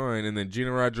gonna do fine. And then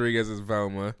Gina Rodriguez is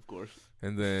Velma, of course.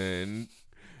 and then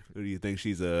Who do you think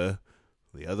she's the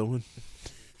other one?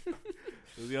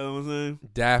 What's the other one's name?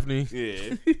 Daphne,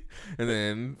 Yeah, and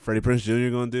then Freddie Prinze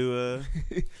Jr. gonna do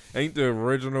ain't the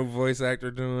original voice actor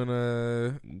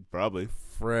doing probably.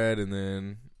 Fred, and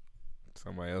then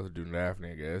somebody else doing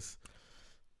Daphne, I guess.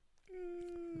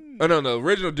 Oh no, the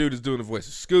original dude is doing the voice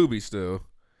of Scooby still,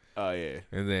 Oh yeah.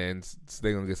 and then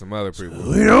they gonna get some other people.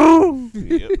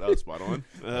 Yep, that was spot on.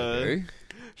 Okay.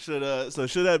 Should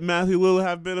that Matthew Lillard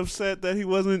have been upset that he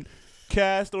wasn't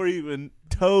cast or even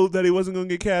told that he wasn't gonna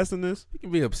get cast in this? He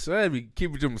can be upset. He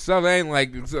keep it to himself. I ain't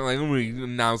like let me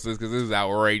announce this because this is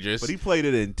outrageous. But he played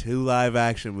it in 2 live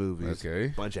action movies.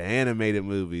 Okay. Bunch of animated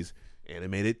movies,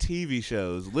 animated TV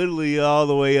shows, literally all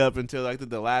the way up until I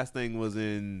think the last thing was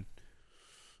in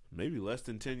maybe less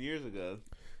than 10 years ago.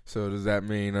 So does that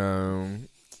mean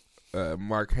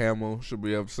Mark Hamill should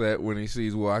be upset when he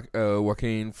sees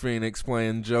Joaquin Phoenix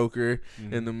playing Joker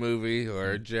in the movie,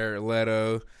 or Jared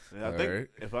Leto? And I think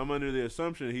if I'm under the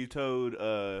assumption, he told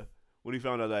when he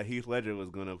found out that Heath Ledger was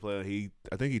gonna play,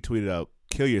 I think he tweeted out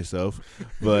 "kill yourself,"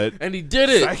 but And he did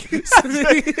it.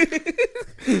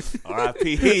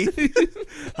 R.I.P.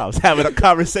 Heath. I was having a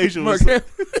conversation with Mark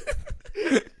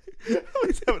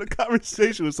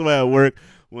somebody at work.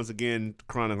 Once again,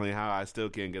 chronicling how I still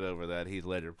can't get over that Heath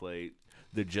Ledger played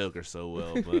the Joker so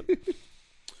well.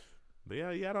 But yeah,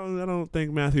 I don't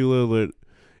think Matthew Lillard.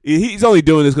 He's only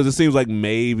doing this because it seems like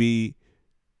maybe.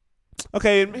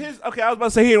 Okay, I was about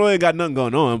to say he ain't really got nothing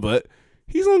going on, but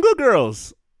he's on Good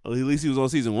Girls. Well, at least he was on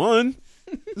season 1.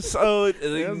 So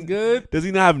That's good. Does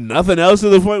he not have nothing else to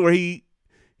the point where he's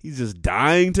just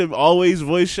dying to always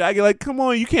voice Shaggy? Like, come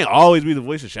on, you can't always be the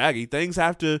voice of Shaggy. Things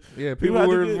have to. Yeah, people have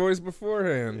to were get- voiced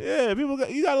beforehand. Yeah,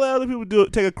 you gotta let other people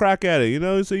take a crack at it. You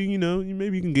know, so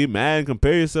maybe you can get mad and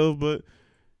compare yourself, but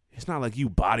it's not like you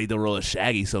bodied the role of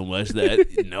Shaggy so much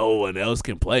that no one else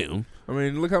can play him. I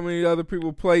mean, look how many other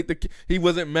people played he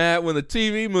wasn't mad when the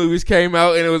TV movies came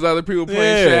out and it was other people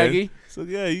playing Yeah. Shaggy. So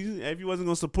yeah, if you wasn't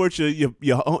gonna support your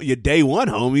day one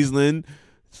homies, then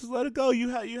Just let it go. You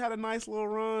had a nice little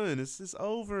run. It's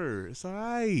over. It's all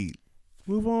right.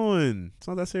 Move on. It's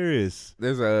not that serious.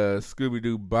 There's a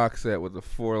Scooby-Doo box set with the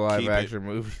 4 live Keep it. action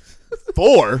movies.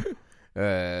 4.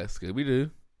 Scooby-Doo,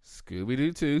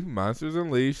 Scooby-Doo 2, Monsters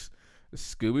Unleashed,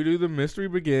 Scooby-Doo The Mystery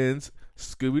Begins,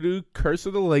 Scooby-Doo Curse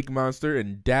of the Lake Monster,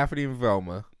 and Daphne and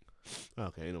Velma.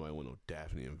 Okay, ain't nobody want no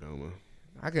Daphne and Velma.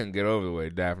 I couldn't get over the way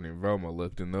Daphne and Velma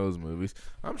looked in those movies.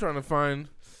 I'm trying to find,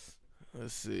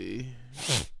 let's see,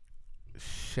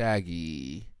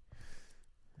 Shaggy.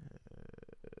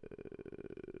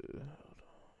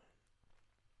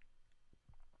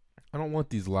 I don't want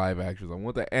these live actions. I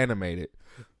want the animated.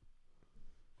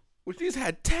 Which these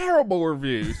had terrible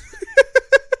reviews.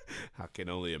 I can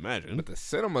only imagine. But the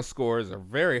cinema scores are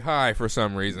very high for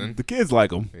some reason. The kids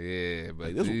like them. Yeah, but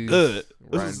Like, this was these good.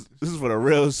 run- This is for the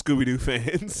real Scooby-Doo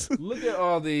fans. Look at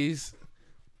all these.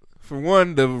 For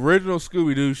one, the original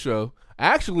Scooby-Doo show.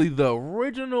 Actually, the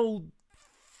original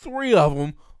 3 of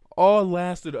them all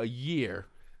lasted a year.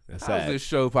 That's How is sad. this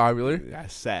show popular?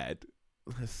 That's sad.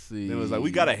 Let's see. It was like,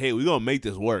 we got to hit. We're going to make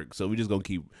this work. So we just going to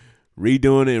keep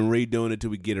redoing it and redoing it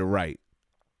till we get it right.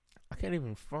 I can't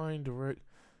even find direct.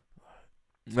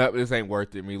 No, this ain't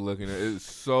worth it. Me looking at it. It's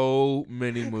so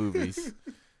many movies.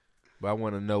 But I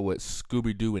want to know what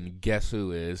Scooby-Doo and Guess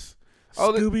Who is.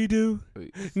 Oh, Scooby-Doo.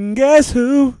 Guess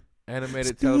who?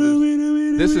 Animated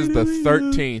television. This is the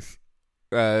 13th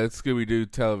Scooby-Doo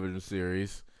television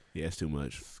series. Yeah, it's too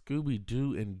much.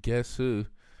 Scooby-Doo and Guess Who?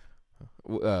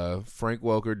 Frank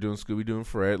Welker doing Scooby-Doo and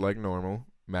Fred like normal.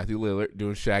 Matthew Lillard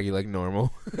doing Shaggy like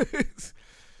normal.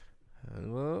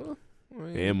 Well,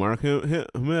 And Mark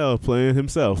Hamill playing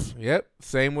himself. yep.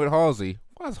 Same with Halsey.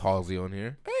 Why's Halsey on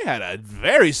here? They had a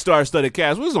very star-studded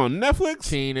cast. Was this on Netflix?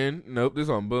 Keenan. Nope, this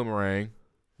on Boomerang.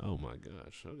 Oh, my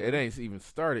gosh. Okay. It ain't even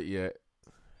started yet.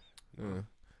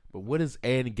 But what is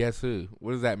and Guess Who?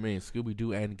 What does that mean?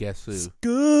 Scooby-Doo and Guess Who?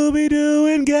 Scooby-Doo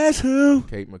and Guess Who?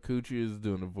 Kate McCucci is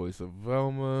doing the voice of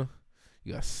Velma.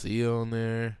 You got Sia on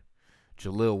there.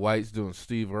 Jaleel White's doing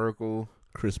Steve Urkel.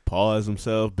 Chris Paul as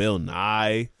himself. Bill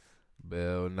Nye.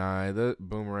 Bill Nye, the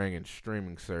Boomerang and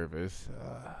streaming service.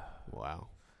 Wow.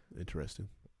 Interesting.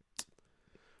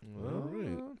 Well, All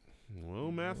right.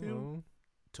 Well, Matthew, well,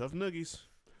 tough nuggies.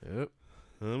 Yep.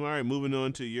 All right, moving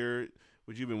on to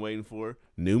what you've been waiting for,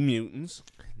 New Mutants.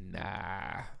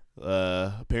 Nah.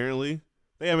 Apparently,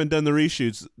 they haven't done the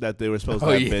reshoots that they were supposed to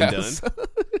have been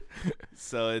done.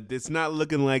 So it's not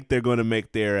looking like they're going to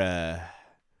make their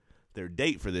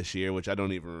date for this year, which I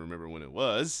don't even remember when it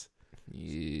was.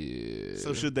 Yeah.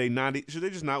 So should they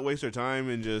just not waste their time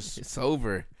and just It's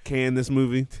over. can this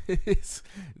movie? It's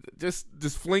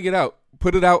just fling it out.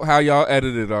 Put it out how y'all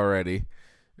edited already.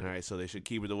 All right, so they should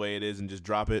keep it the way it is and just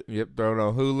drop it. Yep, throw it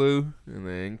on Hulu and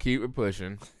then keep it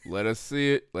pushing. Let us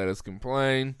see it. Let us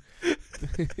complain.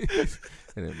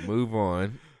 And then move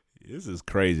on. This is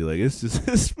crazy. Like, it's just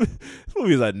this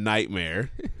movie is a nightmare.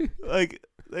 Like,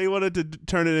 they wanted to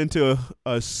turn it into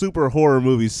a super horror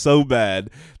movie so bad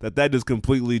that just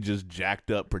completely just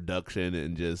jacked up production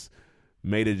and just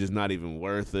made it just not even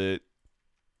worth it.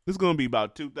 This is going to be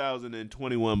about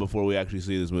 2021 before we actually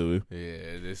see this movie.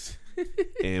 Yeah, this.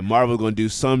 And Marvel's going to do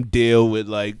some deal with,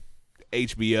 like,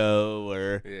 HBO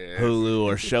or Yeah. Hulu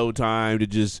or Showtime to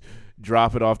just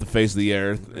drop it off the face of the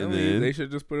earth. And then they should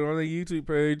just put it on the YouTube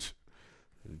page.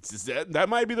 it's just that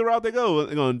might be the route they go.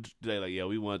 They're going to say, like, yeah,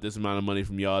 we want this amount of money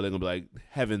from y'all. They're going to be like,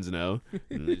 heavens no.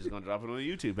 And they're just going to drop it on the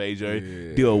YouTube page or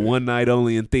do a one night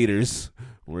only in theaters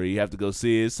where you have to go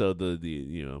see it. So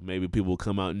maybe people will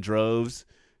come out in droves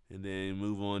and then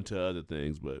move on to other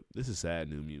things. But this is sad,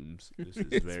 New Mutants. This is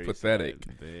It's very pathetic.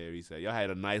 sad, very sad. Y'all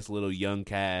had a nice little young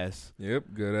cast, Yep,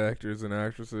 good actors and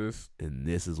actresses. and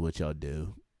this is what y'all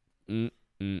do.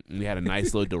 We had a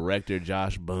nice little director,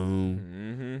 Josh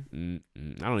Boone.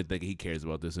 Mm-hmm. I don't even think he cares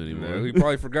about this anymore. No, he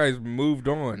probably forgot he's moved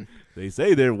on. They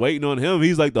say they're waiting on him.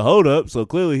 He's like the holdup, so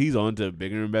clearly he's on to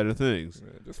bigger and better things.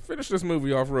 Yeah, just finish this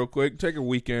movie off real quick. Take a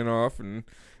weekend off and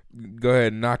go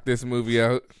ahead and knock this movie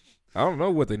out. I don't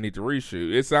know what they need to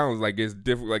reshoot. It sounds like it's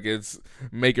different, like it's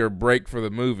make or break for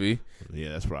the movie.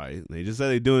 Yeah, that's right. They just said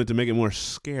they're doing it to make it more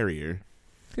scarier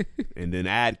and then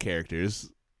add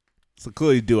characters. So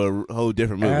clearly do a whole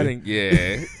different movie. Adding,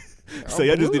 yeah. So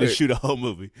y'all just need to shoot a whole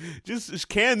movie. Just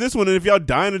can this one, and if y'all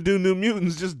dying to do New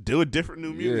Mutants, just do a different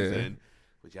New Mutants. Yeah. Then.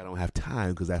 But y'all don't have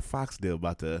time because that Fox deal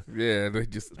about to Yeah, they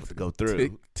just go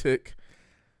through. tick.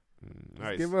 All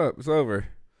right, Give up. It's over.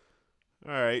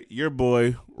 all right. Your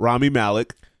boy Rami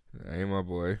Malek That ain't my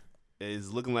boy.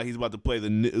 is looking like he's about to play the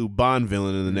new Bond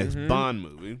villain in the next Mhm. Bond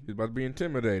movie. He's about to be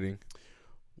intimidating.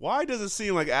 Why does it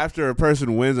seem like after a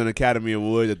person wins an Academy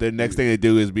Award that their next thing they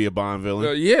do is be a Bond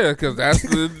villain? Yeah, because that's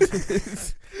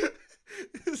the.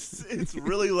 It's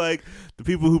really like the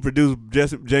people who produce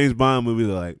James Bond movies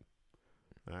are like,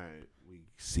 all right, we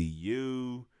see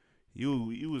you.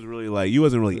 You was really like you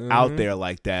wasn't really out there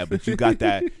like that, but you got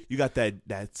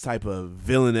that type of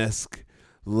villainesque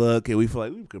look, and we feel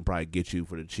like we can probably get you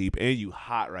for the cheap, and you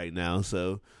hot right now,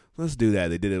 so let's do that.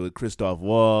 They did it with Christoph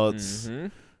Waltz. Mm-hmm.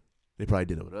 They probably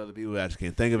did it with other people. I just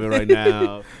can't think of it right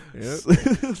now. Yep.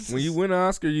 When you win an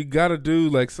Oscar, you gotta do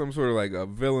like some sort of like a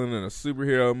villain in a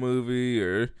superhero movie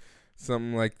or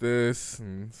something like this.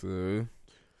 And so,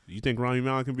 you think Rami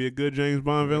Malek can be a good James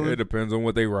Bond villain? It depends on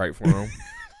what they write for him.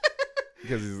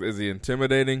 Because is he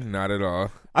intimidating? Not at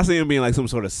all. I see him being like some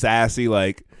sort of sassy,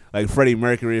 like Freddie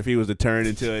Mercury if he was to turn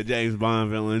into a James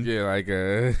Bond villain. Yeah, like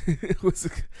what's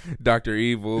it, Dr.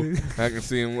 Evil. I can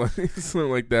see him like something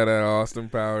like that at Austin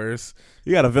Powers.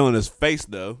 You got a villainous face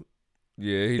though.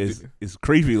 Yeah, it's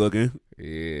creepy looking.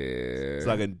 Yeah,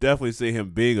 so I can definitely see him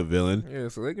being a villain. Yeah,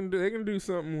 so they can do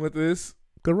something with this.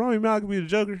 Could Rami Malek be the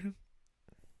Joker?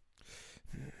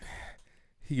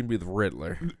 He can be the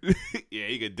Riddler. Yeah,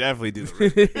 he could definitely do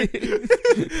the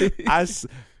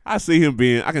Riddler. I see him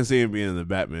being. I can see him being in the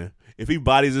Batman if he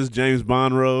bodies this James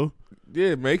Bond role.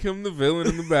 Yeah, make him the villain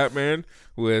in the Batman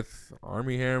with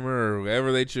Armie Hammer or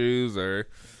whoever they choose, or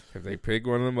if they pick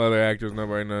one of them other actors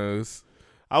nobody knows.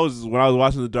 When I was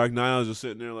watching The Dark Knight, I was just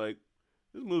sitting there like,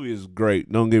 this movie is great.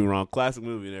 Don't get me wrong, classic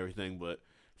movie and everything, but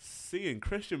seeing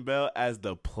Christian Bale as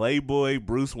the Playboy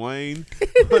Bruce Wayne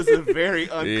was very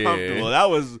uncomfortable. Yeah. That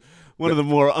was one of the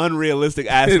more unrealistic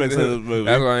aspects of the movie.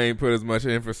 That's why I ain't put as much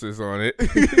emphasis on it.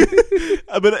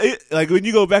 But like when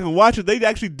you go back and watch it, they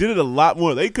actually did it a lot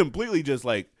more. They completely just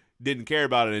like didn't care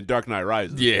about it in Dark Knight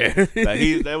Rises. Yeah,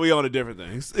 that we on to different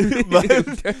things.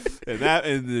 But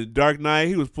in the Dark Knight,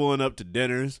 he was pulling up to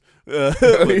dinners with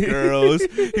girls.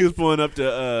 He was pulling up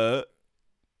to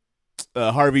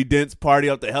Harvey Dent's party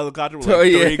up the helicopter with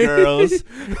like 3 girls.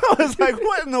 I was like,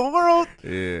 what in the world?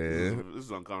 Yeah, this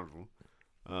is uncomfortable.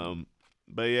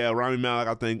 But yeah, Rami Malek,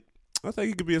 I think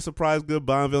he could be a surprise good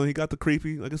Bond villain. He got the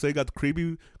creepy, like I say,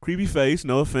 creepy face.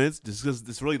 No offense, just because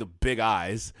it's really the big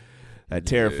eyes that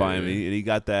terrify me, and he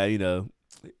got that, he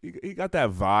got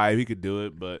that vibe. He could do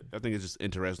it, but I think it's just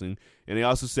interesting. And he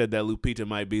also said that Lupita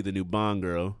might be the new Bond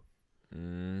girl.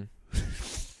 You're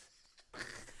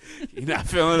not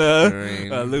feeling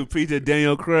a Lupita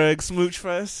Daniel Craig smooch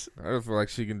fest? I just feel like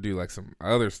she can do like some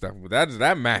other stuff. But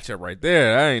that matchup right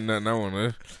there, that ain't nothing I want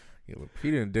to. Yeah,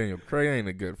 Lupita and Daniel Craig ain't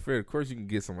a good fit. Of course, you can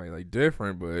get somebody like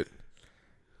different, but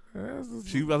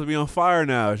she's about to be on fire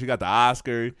now. She got the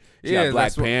Oscar. She got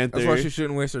Black Panther. That's why she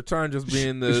shouldn't waste her time just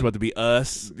being the. She's about to be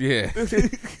Us. Yeah,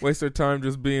 waste her time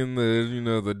just being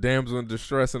the damsel in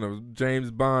distress in a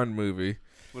James Bond movie.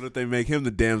 What if they make him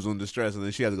the damsel in distress and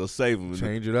then she has to go save him?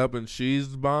 Change it up and she's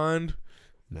Bond?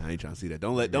 Nah, I ain't trying to see that.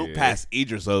 Don't pass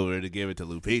Idris over to give it to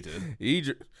Lupita.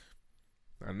 Idris.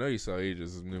 I know you saw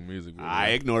Idris' new music video. I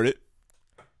ignored it.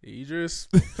 Idris?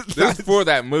 This is for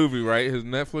that movie, right? His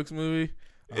Netflix movie?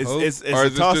 It's a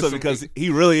toss-up because he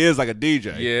really is like a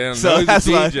DJ. Yeah, so he's that's a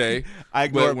DJ. I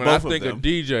ignored when both I think of them. of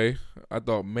DJ, I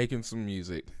thought making some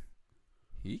music.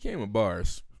 He came with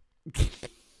bars.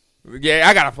 Yeah,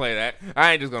 I gotta play that.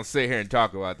 I ain't just gonna sit here and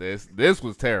talk about this. This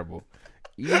was terrible.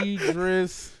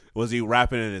 Idris. Was he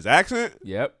rapping in his accent?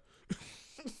 Yep.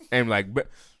 And like,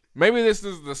 maybe this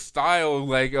is the style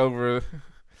like over.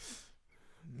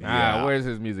 Where's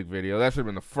his music video? That should have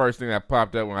been the first thing that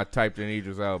popped up when I typed in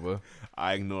Idris Elba.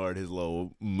 I ignored his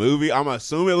little movie. I'm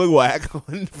assuming it looked whack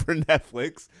for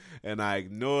Netflix, and I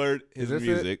ignored his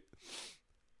music.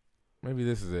 Maybe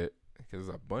this is it because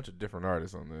there's a bunch of different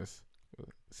artists on this. It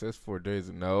says 4 days.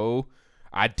 No,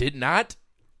 I did not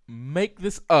make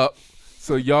this up.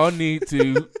 So y'all need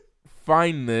to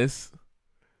find this.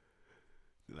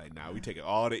 Like, nah, we taking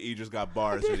all the Idris Got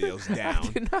Bars videos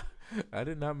down. I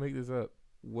did not make this up.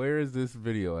 Where is this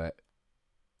video at?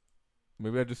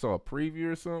 Maybe I just saw a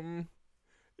preview or something.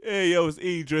 Hey, yo, it's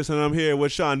Idris, and I'm here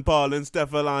with Sean Paul and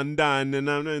Steffan Dan, and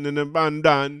I'm in the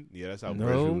Bandan. Yeah, that's how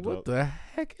No, what the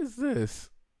heck is this?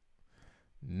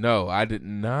 No, I did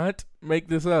not make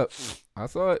this up. I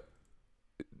saw it.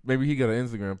 Maybe he got an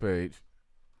Instagram page.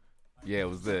 Yeah, it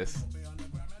was this.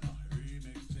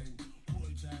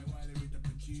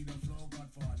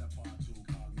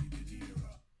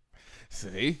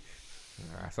 See?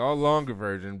 I saw a longer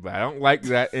version, but I don't like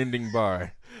that ending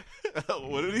bar.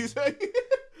 What did he say?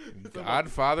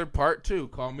 Godfather Part 2.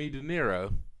 Call me De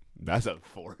Niro. That's a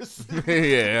force.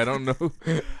 Yeah, I don't know.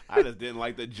 I just didn't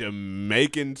like the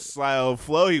Jamaican style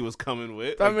flow he was coming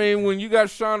with. I mean, when you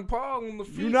got Sean Paul on the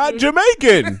feature. You're not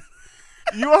Jamaican.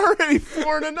 You already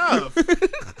foreign enough.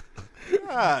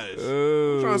 Gosh.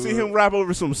 I'm trying to see him rap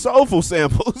over some soulful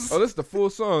samples. Oh, this is the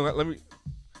full song. Let me.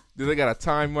 Do they got a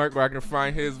time mark where I can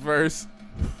find his verse?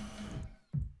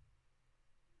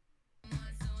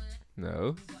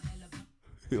 No.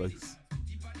 He like,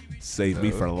 save me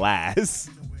for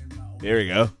last. There we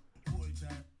go.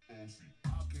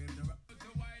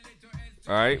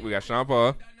 All right, we got Sean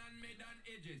Paul.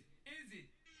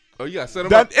 Oh, you got set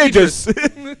him Done up. edges.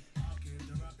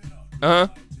 Uh-huh.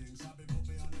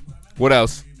 What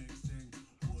else?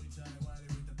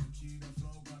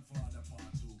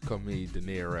 Call me De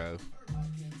Niro.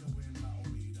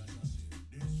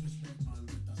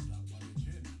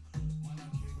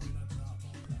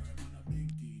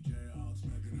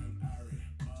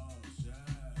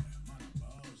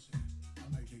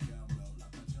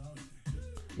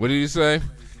 What did you say?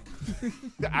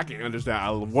 I can't understand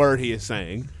a word he is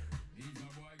saying.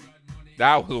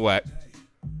 That was what?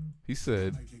 He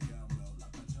said.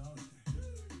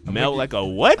 Melt like a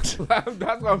what? That's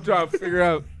what I'm trying to figure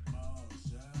out.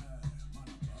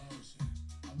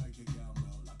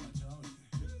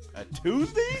 A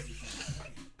Tuesday?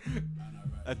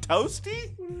 A toasty?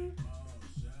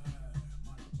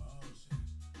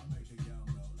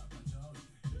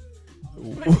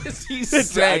 What is he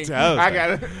saying?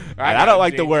 I don't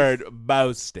like the word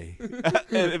boasty.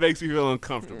 It makes me feel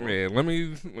uncomfortable. Man, let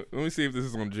me see if this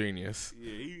is on Genius.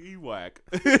 Yeah, he whack.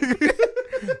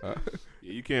 Yeah,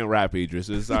 you can't rap, Idris.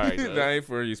 It's all right. That ain't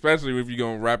for you, especially if you're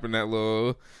gonna rap in that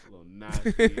little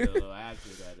nasty little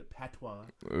accent, that patois.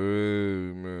 Oh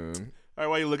man. All right,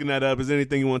 while you're looking that up, is there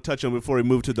anything you want to touch on before we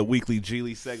move to the weekly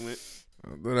Geely segment?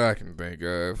 That I can think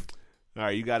of. All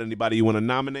right, you got anybody you want to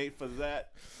nominate for that?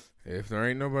 If there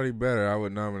ain't nobody better, I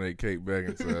would nominate Kate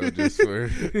Beckinsale just for.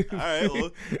 All right, well,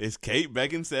 it's Kate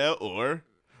Beckinsale, or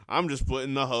I'm just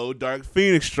putting the whole Dark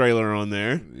Phoenix trailer on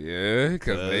there. Yeah,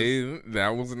 because that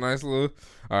was a nice little.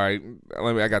 All right,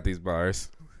 I got these bars.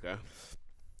 Okay.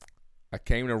 I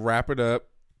came to wrap it up,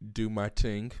 do my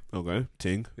ting. Okay,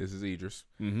 ting. This is Idris.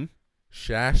 Mm-hmm.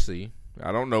 Shashi.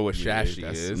 I don't know what Shashi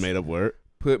that's is. Made up word.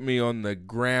 Put me on the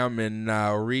Graham and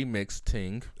Now remix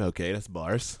ting. Okay, that's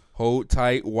bars. Hold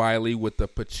tight, Wiley with the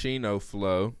Pacino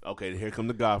flow. Okay, here come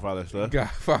the Godfather stuff.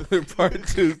 Godfather Part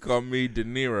 2, call me De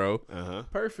Niro. Uh-huh.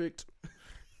 Perfect.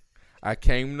 I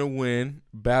came to win,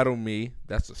 battle me,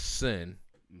 that's a sin.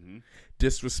 Mm-hmm.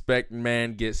 Disrespect,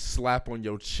 man, get slap on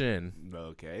your chin.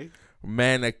 Okay.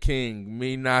 Man a king,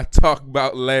 me not talk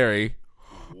about Larry.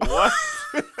 What?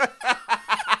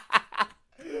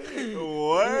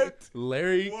 What?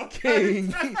 Larry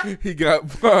King, he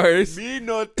got bars. Me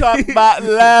no talk about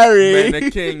Larry. Man a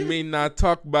king, me not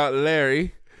talk about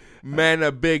Larry. Man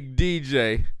a big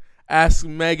DJ, ask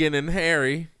Megan and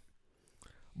Harry.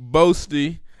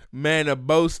 Boasty, man a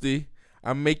boasty,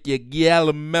 I make your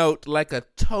gal melt like a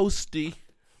toasty.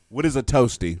 What is a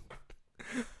toasty?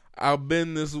 I'll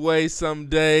bend this way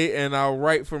someday and I'll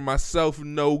write for myself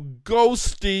no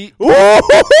ghosty. Ooh,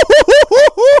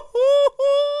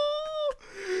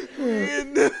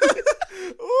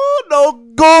 no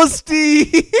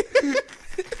ghosty.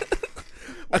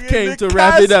 I came to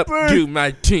wrap it up, do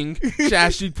my ting.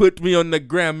 Shashi put me on the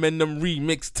gram and them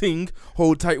remix ting.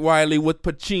 Hold tight Wiley with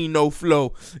Pacino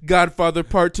flow. Godfather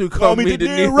Part 2, call me De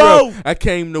Niro. I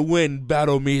came to win,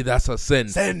 battle me, that's a sin.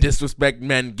 Disrespect,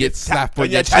 man, get slapped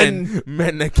on your chin.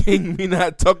 Man, the king, me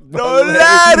not talk about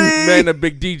Larry. Man, a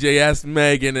big DJ, ask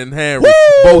Megan and Harry.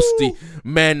 Boasty,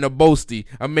 man, the boasty.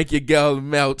 I make your girl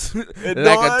melt like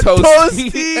a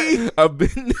toasty. I've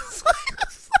been this way.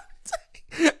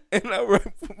 And I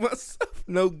write for myself,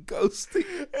 no ghosty.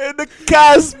 And the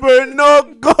Casper,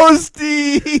 no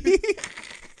ghosty.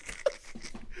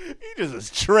 He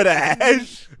just a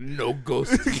trash. No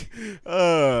ghosty.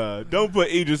 Don't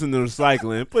put Idris in the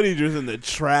recycling. Put Idris in the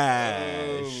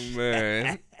trash. Oh,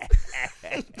 man.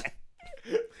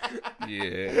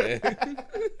 Yeah.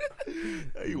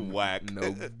 You whack.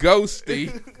 No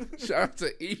ghosty. Shout out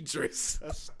to Idris.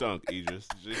 That stunk, Idris.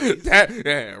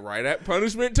 Right at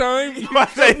punishment time? Did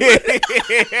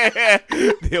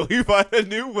we find a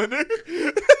new winner?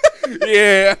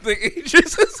 Yeah, I think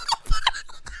Idris is.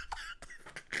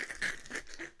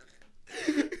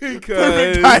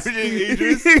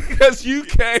 Because you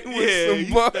came with some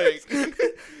bars.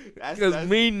 Because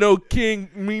me no king,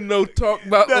 me no talk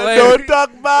about Larry. Don't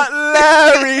talk about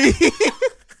Larry.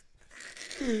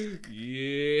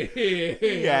 Yeah.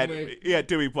 He had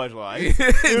too many punchlines.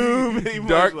 Too many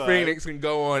Dark punchlines. Phoenix can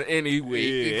go on any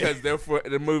week because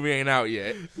the movie ain't out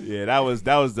yet. Yeah, that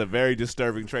was a very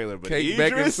disturbing trailer. But Kate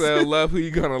Idris, Beckinsale, love who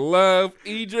you gonna love.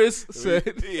 Idris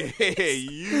said, yeah,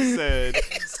 you said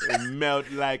it melt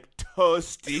like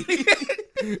toasty.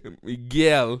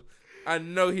 Miguel. I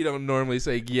know he don't normally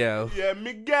say Miguel. Yeah,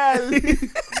 Miguel.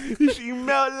 She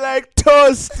melt like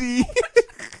toasty.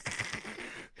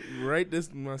 Write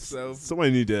this myself.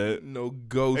 Somebody need to No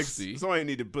ghosty. Somebody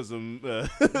need to put some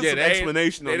some they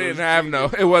explanation They on didn't those have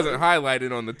genius It wasn't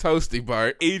highlighted on the toasty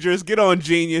part. Idris, get on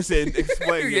Genius and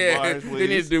explain your Yeah, bars, they please.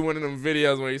 need to do one of them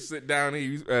videos where he sit down,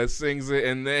 he sings it,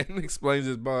 and then explains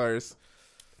his bars.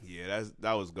 Yeah,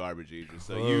 that was garbage, Idris.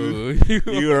 So Oh,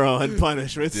 you are on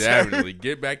punishment, sir. definitely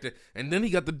get back to. And then he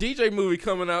got the DJ movie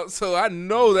coming out, so I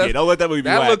know that Yeah, don't let that movie be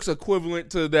that whack. looks equivalent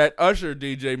to that Usher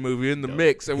DJ movie in the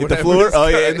mix and Hit the whatever. floor. it's Oh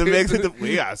yeah, called. in the mix.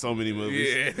 We got so many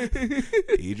movies. Yeah.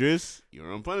 Idris,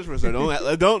 you're on punishment, sir.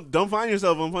 Don't find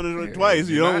yourself on punishment Yeah, twice.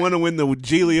 You you're don't not- want to win the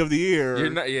Geely of the year. You're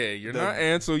not. Yeah, you're not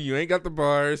Ansel. You ain't got the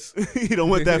bars. You don't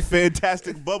want that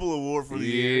fantastic bubble award for the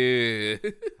year. Yeah.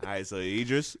 All right, so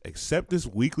Idris, accept this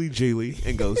weekly Geely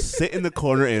and go sit in the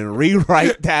corner and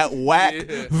rewrite that whack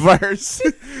Yeah. verse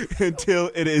until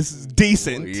it is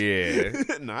decent. Yeah.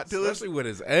 Not till it's. Especially with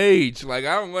his age. Like,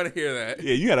 I don't want to hear that.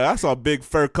 Yeah, I saw a big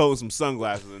fur coat and some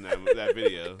sunglasses in that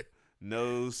video.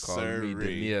 No, Call me De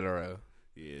sirree. Niro.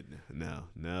 Yeah, no.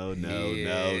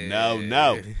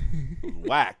 Yeah.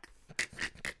 Whack.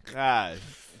 God.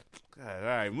 All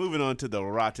right, moving on to the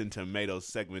Rotten Tomatoes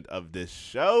segment of this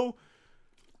show.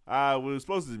 We were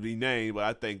supposed to be named, but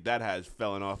I think that has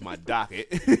fallen off my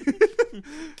docket.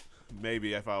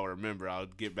 Maybe if I remember, I'll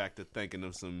get back to thinking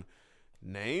of some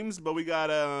names. But we got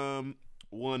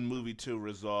one movie to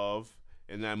resolve,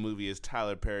 and that movie is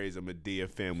Tyler Perry's A Madea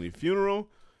Family Funeral.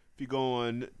 If you go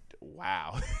on,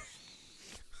 wow.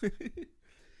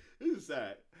 This is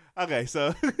sad. Okay,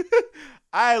 so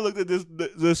I looked at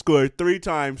this score 3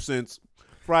 times since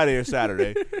Friday or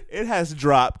Saturday. It has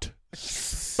dropped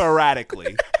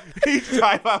sporadically each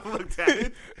time I've looked at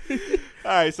it.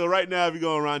 All right, so right now, if you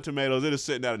go on Rotten Tomatoes, it is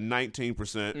sitting at a 19%.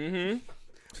 Mm-hmm.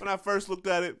 When I first looked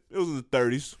at it, it was in the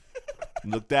 30s.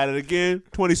 Looked at it again,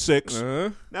 26.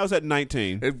 Now it's at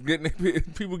 19. It's getting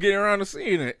people getting around to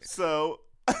seeing it. So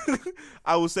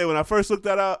I would say when I first looked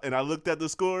that out and I looked at the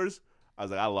scores, I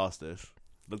was like, I lost this.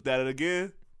 Looked at it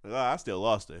again, like, oh, I still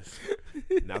lost this.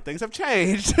 Now things have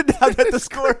changed now that the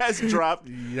score has dropped.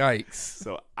 Yikes!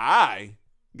 So I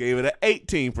gave it an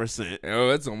 18%. Oh,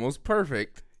 that's almost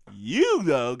perfect. You,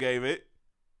 though, gave it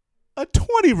a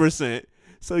 20%.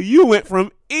 So you went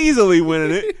from easily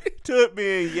winning it to it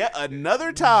being yet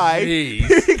another tie.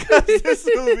 Jeez. Because this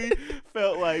movie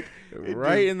felt like it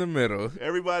Right just- in the middle.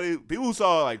 people who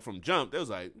saw like from Jump, they was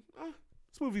like,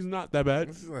 this movie's not that bad.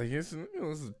 This is like this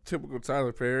is typical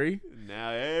Tyler Perry.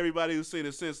 Now everybody who's seen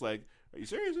it since, like, are you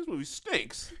serious? This movie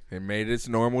stinks. It made its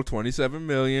normal $27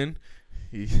 million.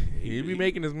 He'd be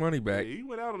making his money back. He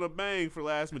went out on a bang for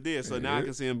Last Madea, so now I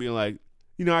can see him being like,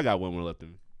 I got one more left in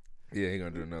me. Yeah, he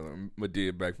gonna do another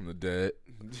Madea Back from the Dead.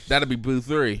 That'll be Boo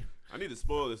 3. I need to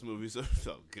spoil this movie, so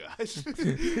gosh,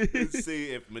 and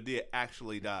see if Madea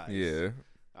actually dies. Yeah.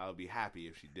 I'll be happy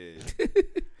if she did.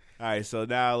 All right, so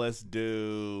now let's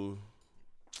do.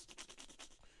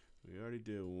 We already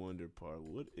did Wonder Park.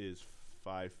 What is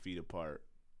 5 Feet Apart?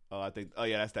 Oh,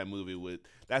 yeah, that's that movie with.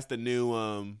 That's the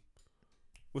new.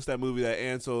 What's that movie that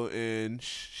Ansel and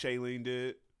Shailene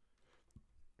did?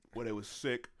 Where they was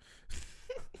sick.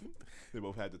 They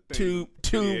both had the thing.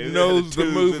 Tube Yeah, they had knows the tubes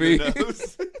in movie. the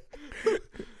nose.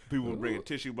 People were bringing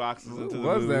tissue boxes into the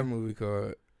What was movie. that movie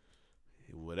called?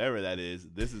 Whatever that is,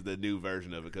 this is the new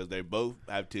version of it because they both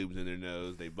have tubes in their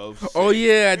nose. They both. Oh sick.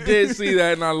 yeah, I did see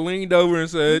that, and I leaned over and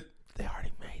said, "They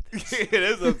already made this." Yeah,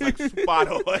 this looks like spot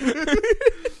on.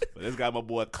 But this got my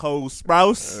boy Cole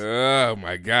Sprouse. Oh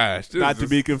my gosh! This Not to is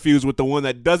be confused with the one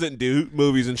that doesn't do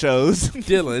movies and shows.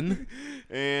 Dylan.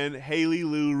 And Haley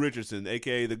Lou Richardson,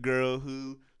 a.k.a. the girl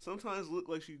who sometimes look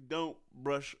like she don't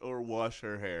brush or wash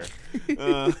her hair.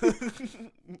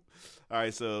 All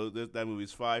right, so that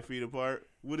movie's 5 feet apart.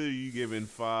 What are you giving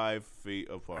 5 feet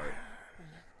apart?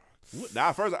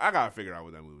 Now, first, I got to figure out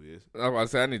what that movie is. I was about to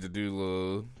say I need to do a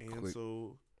little.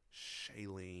 Ansel,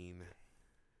 Shailene.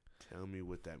 Tell me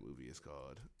what that movie is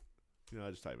called. I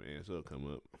just type in Ansel, it'll come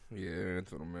up. Yeah,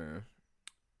 Ansel the Man.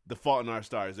 The Fault in Our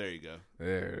Stars. There you go.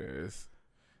 There it is.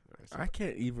 All right, so I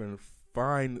can't even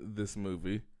find this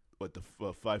movie. What, the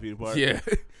 5 feet apart? Yeah.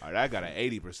 All right, I got an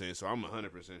 80%, so I'm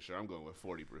 100% sure I'm going with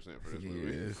 40% for this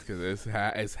movie. Yes, because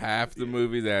it's half the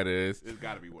movie that is. It's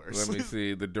got to be worse. Let me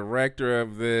see. The director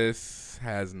of this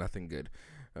has nothing good.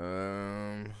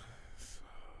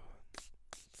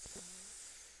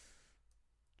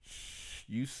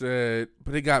 You said,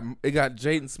 but it got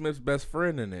Jaden Smith's best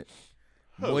friend in it,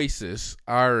 Who? Moises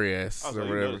Arias Oh, so or you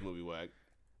know whatever. this movie whack.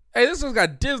 Hey, this one's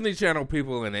got Disney Channel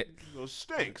people in it. Those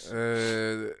stinks.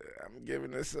 I'm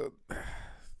giving this a.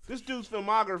 This dude's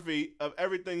filmography of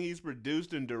everything he's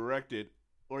produced and directed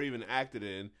or even acted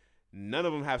in, none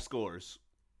of them have scores.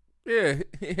 Yeah,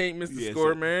 he ain't missed the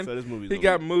score, man. So this movie's He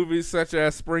got movies such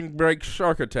as Spring Break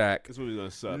Shark Attack, This movie's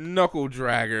gonna suck. Knuckle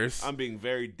Draggers, I'm being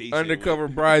very decent. Undercover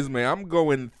Bridesmaid. I'm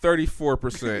going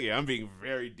 34%. Yeah, I'm being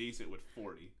very decent with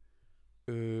 40.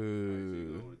 So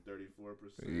you're going with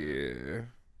 34%. Yeah.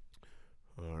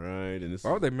 All right, and this.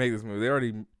 Why would they make this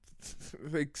movie?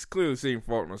 They clearly seen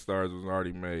Fault in the Stars was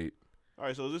already made. All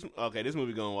right, so this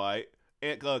movie going white.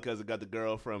 Aunt Cuz it got the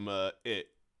girl from It,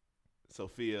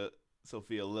 Sophia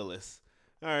Lillis.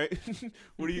 All right,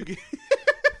 what do you get?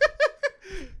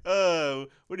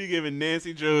 What are you giving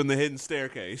Nancy Drew in The Hidden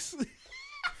Staircase?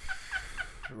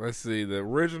 Let's see, the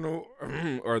original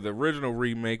or the original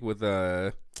remake with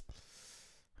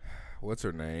what's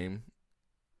her name?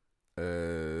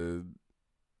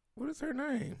 What is her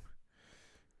name?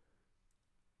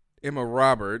 Emma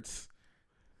Roberts.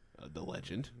 The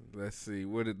legend. Let's see,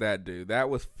 what did that do? That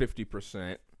was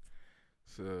 50%.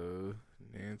 So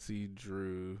Nancy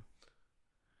Drew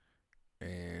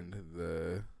and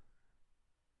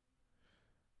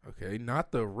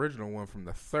not the original one from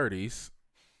the 30s.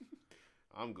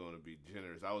 I'm going to be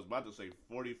generous. I was about to say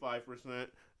 45%.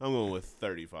 I'm going with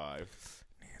 35.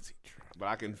 Nancy Drew. But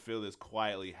I can feel this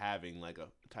quietly having like a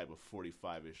type of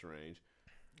 45-ish range.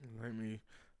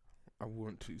 I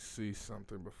want to see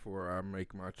something before I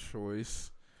make my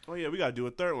choice. Oh, yeah, we got to do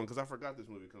a third one because I forgot this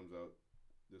movie comes out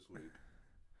this week.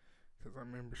 Because I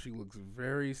remember she looks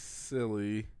very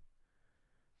silly.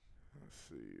 Let's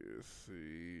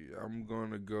see. I'm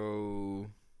going to go.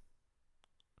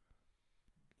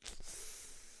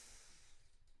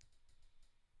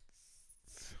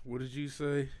 What did you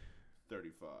say?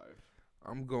 35.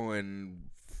 I'm going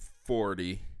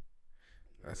 40.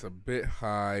 That's a bit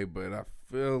high, but I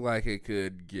feel like it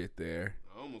could get there.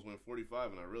 I almost went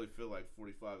 45, and I really feel like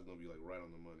 45 is going to be like right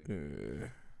on the money. Yeah.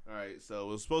 All right, so it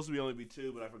was supposed to be only be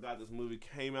 2, but I forgot this movie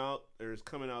is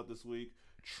coming out this week.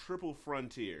 Triple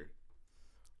Frontier.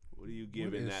 What are you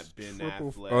giving that Ben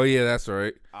Affleck? Oh, yeah, that's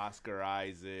right. Oscar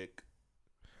Isaac.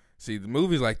 See, the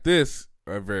movies like this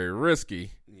are very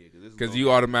risky Yeah, because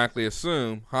you automatically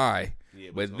assume high.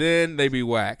 Yeah, but then they be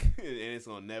whack. and it's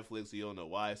on Netflix, so you don't know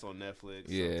why it's on Netflix.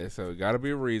 Yeah, so it got to be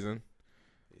a reason.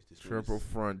 It's Triple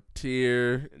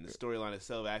Frontier. And the storyline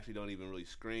itself actually don't even really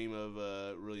scream of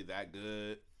really that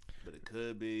good, but it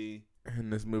could be.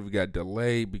 And this movie got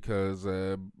delayed because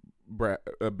Ben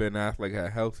Affleck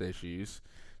had health issues.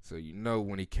 So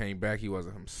when he came back, he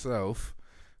wasn't himself.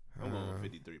 I'm going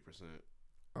with 53%.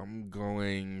 I'm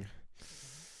going.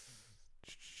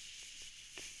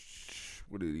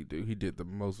 What did he do? He did The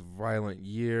Most Violent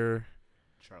Year.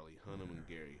 Charlie Hunnam and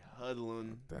Gary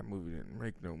Hudlin. That movie didn't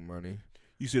make no money.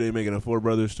 You see they making a Four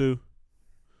Brothers too?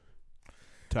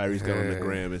 Tyrese got on the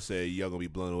gram and said, y'all going to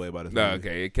be blown away by this movie.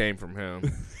 Okay, it came from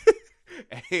him.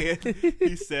 And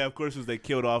he said, of course, as they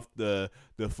killed off the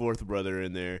fourth brother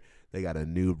in there, they got a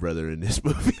new brother in this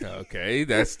movie. Okay,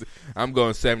 I'm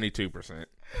going 72%.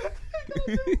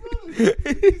 He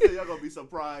said, y'all gonna be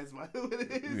surprised by who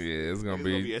it is. Yeah, it's gonna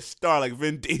be a star like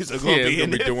Vin Diesel. It's gonna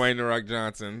be Dwayne The Rock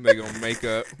Johnson. They gonna make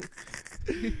up.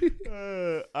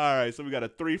 All right, so we got a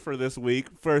 3 for this week.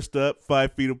 First up,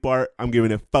 5 feet apart. I'm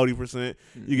giving it 40%.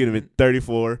 You giving it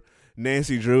 34.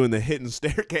 Nancy Drew in The Hidden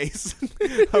Staircase.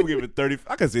 I'm giving it 30.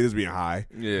 I can see this being high.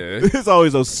 Yeah, It's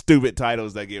always those stupid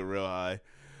titles that get real high.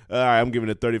 All right, I'm giving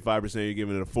it 35%. You're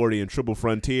giving it a 40. And Triple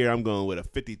Frontier, I'm going with a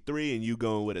 53, and you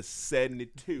going with a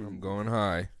 72. I'm going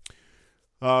high.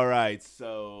 All right,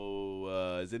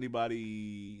 so is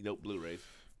anybody? Nope, Blu-rays.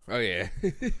 Oh yeah,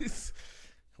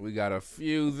 we got a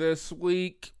few this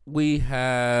week. We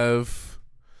have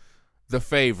The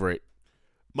Favorite.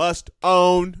 Must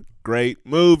own. Great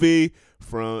movie.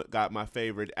 Got my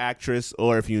favorite actress,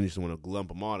 or if you just want to lump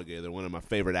them all together, one of my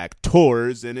favorite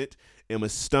actors in it, Emma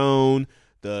Stone.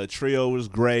 The trio was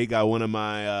great. Got one of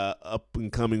my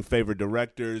up-and-coming favorite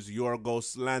directors,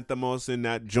 Yorgos Lanthimos, in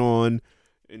that John.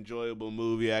 Enjoyable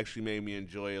movie. Actually made me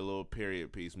enjoy a little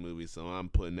period piece movie, so I'm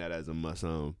putting that as a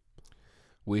must-own.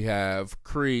 We have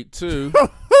Creed 2,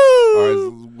 or as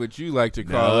what you like to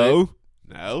call it.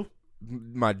 No.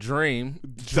 my dream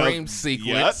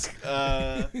sequence.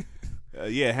 Yuck.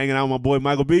 Yeah, hanging out with my boy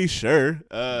Michael B. Sure.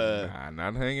 Nah,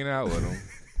 not hanging out with him.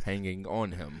 Hanging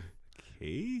on him.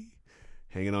 Okay.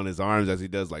 Hanging on his arms as he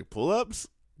does like pull-ups.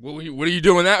 What are you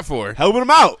doing that for? Helping him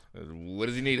out. What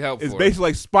does he need help It's for? basically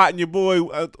like spotting your boy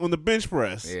on the bench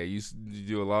press. Yeah, you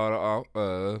do a lot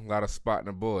of spotting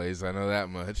the boys. I know that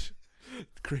much.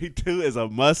 Creed 2 is a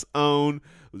must-own.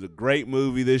 It was a great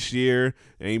movie this year.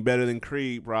 Ain't better than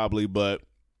Creed probably, but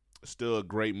still a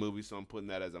great movie, so I'm putting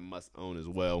that as a must-own as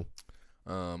well.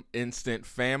 Instant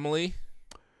Family.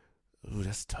 Ooh,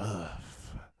 that's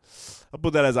tough. I'll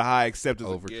put that as a high acceptance.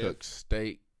 Overcooked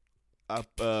Steak.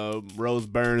 Rose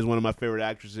Byrne is one of my favorite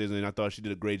actresses, and I thought she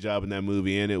did a great job in that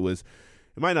movie. And it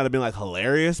might not have been like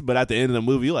hilarious, but at the end of the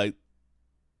movie, like,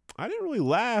 I didn't really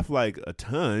laugh like a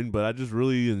ton, but I just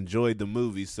really enjoyed the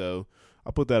movie. So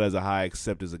I'll put that as a high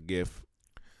accept as a gift.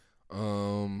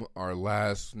 Our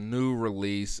last new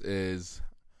release is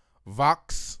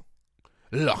Vox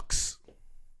Lux.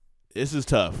 This is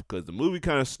tough because the movie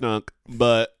kind of stunk,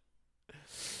 but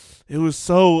it was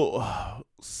so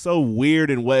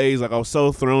weird in ways. Like, I was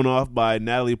so thrown off by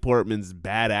Natalie Portman's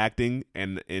bad acting,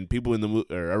 and people in the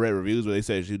movie, or I read reviews where they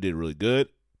said she did really good,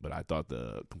 but I thought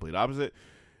the complete opposite.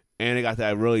 And it got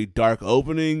that really dark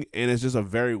opening, and it's just a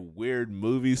very weird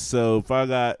movie. So it's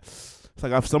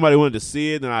like if somebody wanted to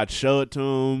see it, then I'd show it to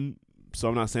them. So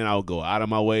I'm not saying I would go out of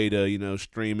my way to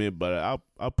stream it, but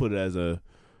I'll put it as a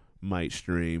might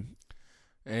stream.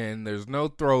 And there's no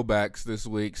throwbacks this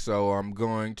week, so I'm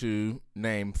going to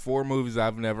name 4 movies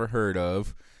I've never heard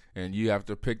of, and you have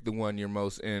to pick the one you're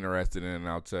most interested in, and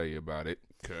I'll tell you about it.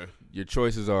 Okay. Your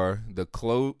choices are The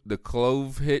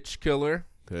Clove Hitch Killer,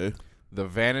 Okay. The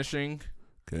Vanishing,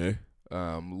 Okay.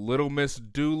 Little Miss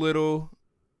Doolittle,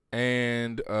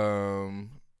 and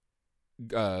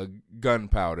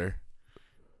Gunpowder.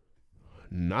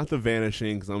 Not The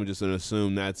Vanishing, because I'm just going to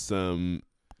assume that's some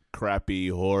crappy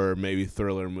horror, maybe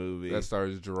thriller movie. That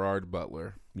stars Gerard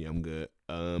Butler. Yeah, I'm good.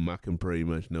 I can pretty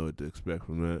much know what to expect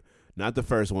from that. Not the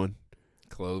first one.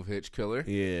 Clove Hitch Killer.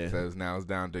 Yeah. Says now it's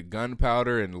down to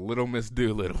Gunpowder and Little Miss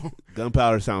Doolittle.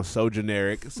 Gunpowder sounds so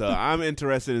generic, so I'm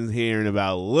interested in hearing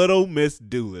about Little Miss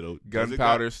Doolittle.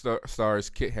 Gunpowder stars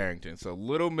Kit Harington. So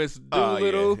Little Miss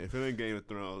Doolittle If it ain't Game of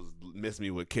Thrones, miss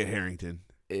me with Kit Harington.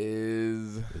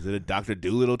 is it a Dr.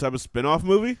 Doolittle type of spinoff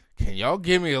movie? Can y'all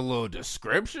give me a little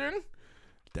description?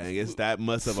 Dang, it's that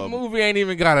much of This a... movie ain't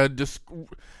even got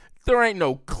there ain't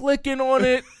no clicking on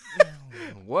it.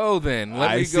 Well then,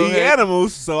 let I me go see ahead.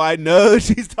 animals, so I know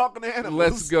she's talking to animals.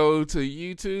 Let's go to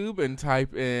YouTube and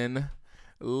type in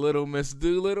Little Miss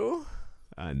Doolittle.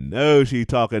 I know she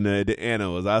talking to the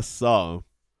animals. I saw them.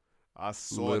 I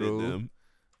sorted Little them.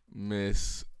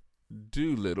 Miss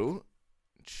Doolittle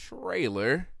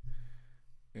trailer,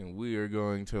 and we are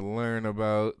going to learn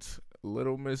about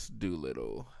Little Miss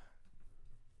Doolittle.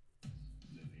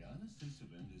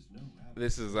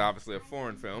 This is obviously a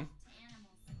foreign film.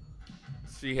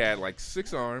 She had like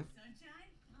 6 arms.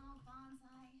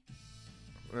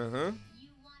 Uh-huh.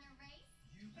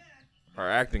 Her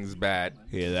acting's bad.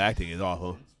 Yeah, the acting is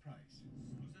awful. When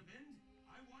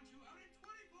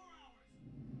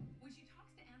she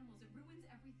talks to animals, it ruins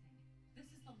everything. This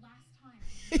is the last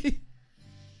time.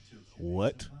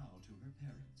 What?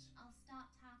 I'll stop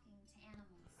talking to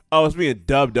animals. Oh, it's being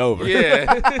dubbed over. Yeah. You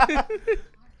can talk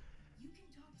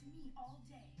to me all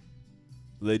day.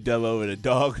 They dub over the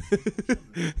dog.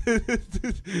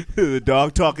 The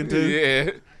dog talking to. Yeah.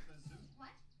 What?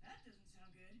 That doesn't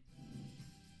sound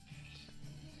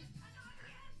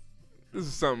good. This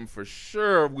is something for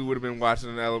sure we would have been watching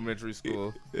in elementary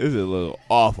school. This is a little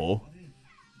awful.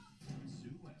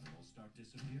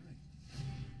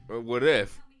 But what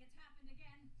if? Tell me it's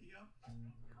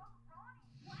happened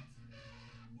again.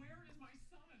 Yep. Where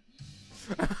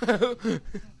is my son?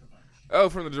 Oh,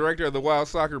 from the director of The Wild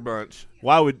Soccer Bunch.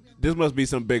 Why would this must be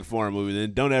some big foreign movie?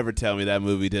 Then don't ever tell me that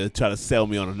movie to try to sell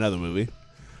me on another movie.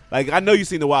 Like, I know you've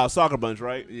seen The Wild Soccer Bunch,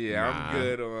 right? Yeah, Nah. I'm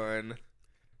good on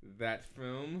that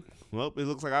film. Well, it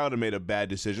looks like I would have made a bad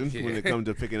decision when Yeah. it comes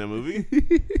to picking a movie.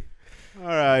 All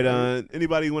right,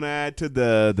 anybody want to add to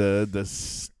the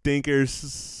stinkers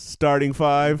starting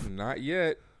 5? Not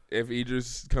yet. If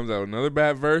Idris comes out with another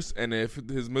bad verse, and if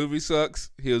his movie sucks,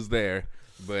 he was there.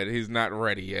 But he's not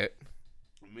ready yet.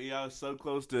 Me, I was so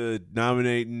close to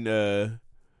nominating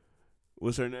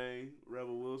what's her name,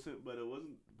 Rebel Wilson, but it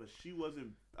wasn't. But she wasn't.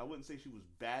 I wouldn't say she was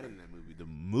bad in that movie. The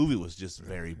movie was just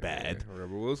very bad. Yeah,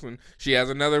 Rebel Wilson. She has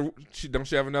another. Don't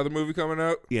she have another movie coming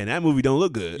out? Yeah, and that movie don't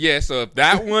look good. Yeah. So if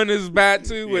that one is bad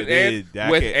too, with Yeah,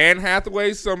 I can't- Anne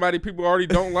Hathaway, somebody people already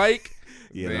don't like.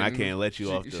 Yeah, then I can't let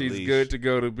you off the She's leash. good to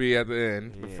go to be at the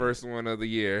end, the Yeah. first one of the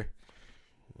year.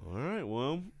 All right,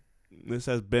 well, this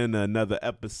has been another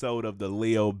episode of the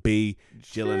Leo B.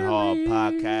 Gyllenhaal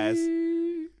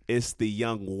podcast. It's the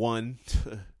young one,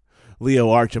 Leo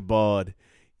Archibald,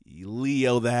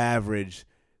 Leo the average,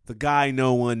 the guy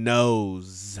no one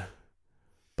knows,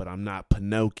 but I'm not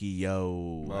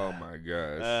Pinocchio. Oh my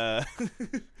gosh.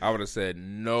 I would have said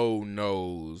no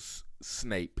nose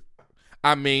Snape.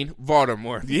 I mean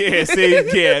Voldemort. Yeah, see,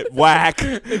 yeah, whack.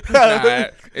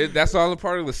 That's all a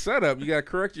part of the setup. You gotta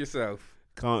correct yourself.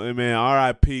 Man,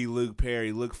 R.I.P. Luke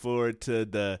Perry. Look forward to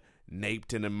the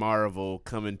Napton and Marvel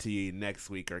coming to you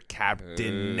next week, or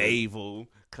Captain Naval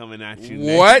coming at you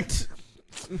next. What?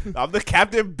 I'm the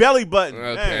Captain Belly Button.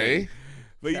 Okay. Hey.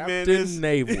 But Captain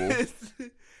Naval.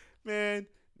 Man,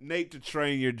 Nate to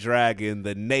Train Your Dragon,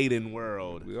 the Naden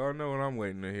world. We all know what I'm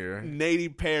waiting to hear.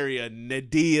 Nady Perry, a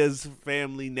Nadia's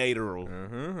family Naderal.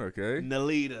 Okay.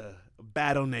 Nalita,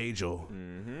 Battle Nagel.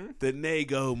 The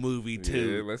Nago movie,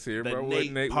 too. Yeah, let's hear the about Nate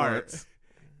what Nate parts. wants.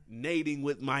 Nating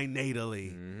with my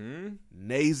Natally.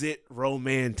 Nays it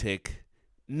romantic.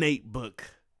 Nate book.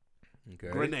 Okay.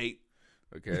 Grenade.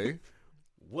 Okay.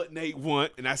 What Nate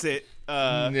want? And I said,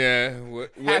 yeah.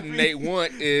 What happy- Nate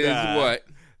want is Nah. what?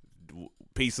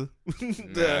 pizza.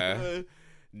 A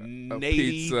Nady.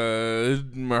 pizza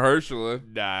Mahershala.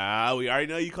 Nah, we already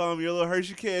know you call him your little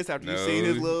Hershey kiss after you No. seen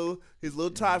his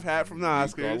little top hat from the You call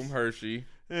Oscars. him Hershey.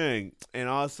 And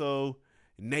also,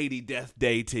 Nady Death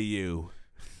Day to you.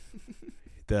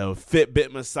 The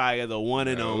Fitbit Messiah, the one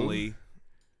and No. only.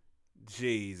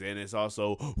 Jeez, and it's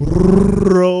also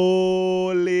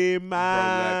Rolly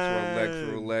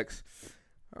Man. Rolex.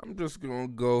 I'm just gonna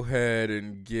go ahead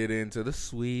and get into the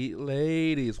sweet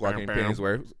ladies. Walking Bam, bam.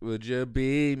 Pennyworth. Would you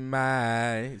be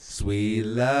my sweet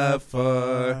love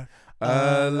for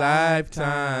a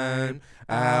lifetime?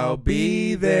 I'll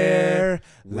be there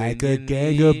like when a you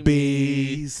gang need of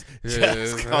bees. me.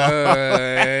 Just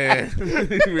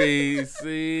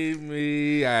See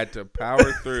me. I had to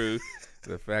power through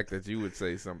the fact that you would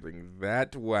say something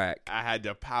that whack. I had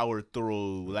to power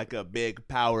through like a big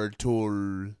power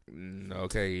tool.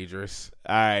 Okay, Idris.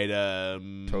 All right,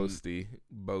 Toasty.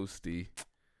 Boasty.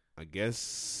 I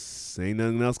guess ain't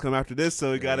nothing else come after this,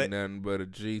 so we got Ain't it. nothing but a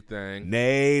G thing.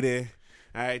 Nady.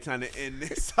 All right, time to end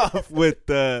this off with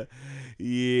the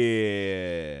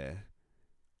yeah.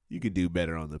 You could do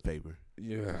better on the paper.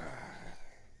 Yeah.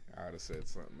 I would have said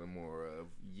something more of,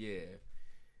 yeah.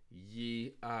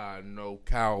 Ye are no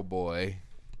cowboy.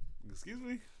 Excuse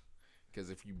me. Because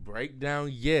if you break down,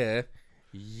 ye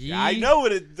I know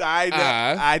what it.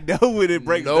 I know what it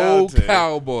breaks no down to.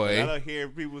 cowboy. I don't hear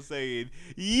people saying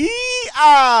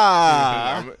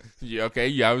 "yee-ah." Yeah, okay,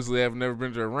 you obviously have never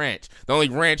been to a ranch. The only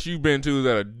ranch you've been to is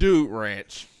at a dude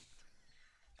ranch.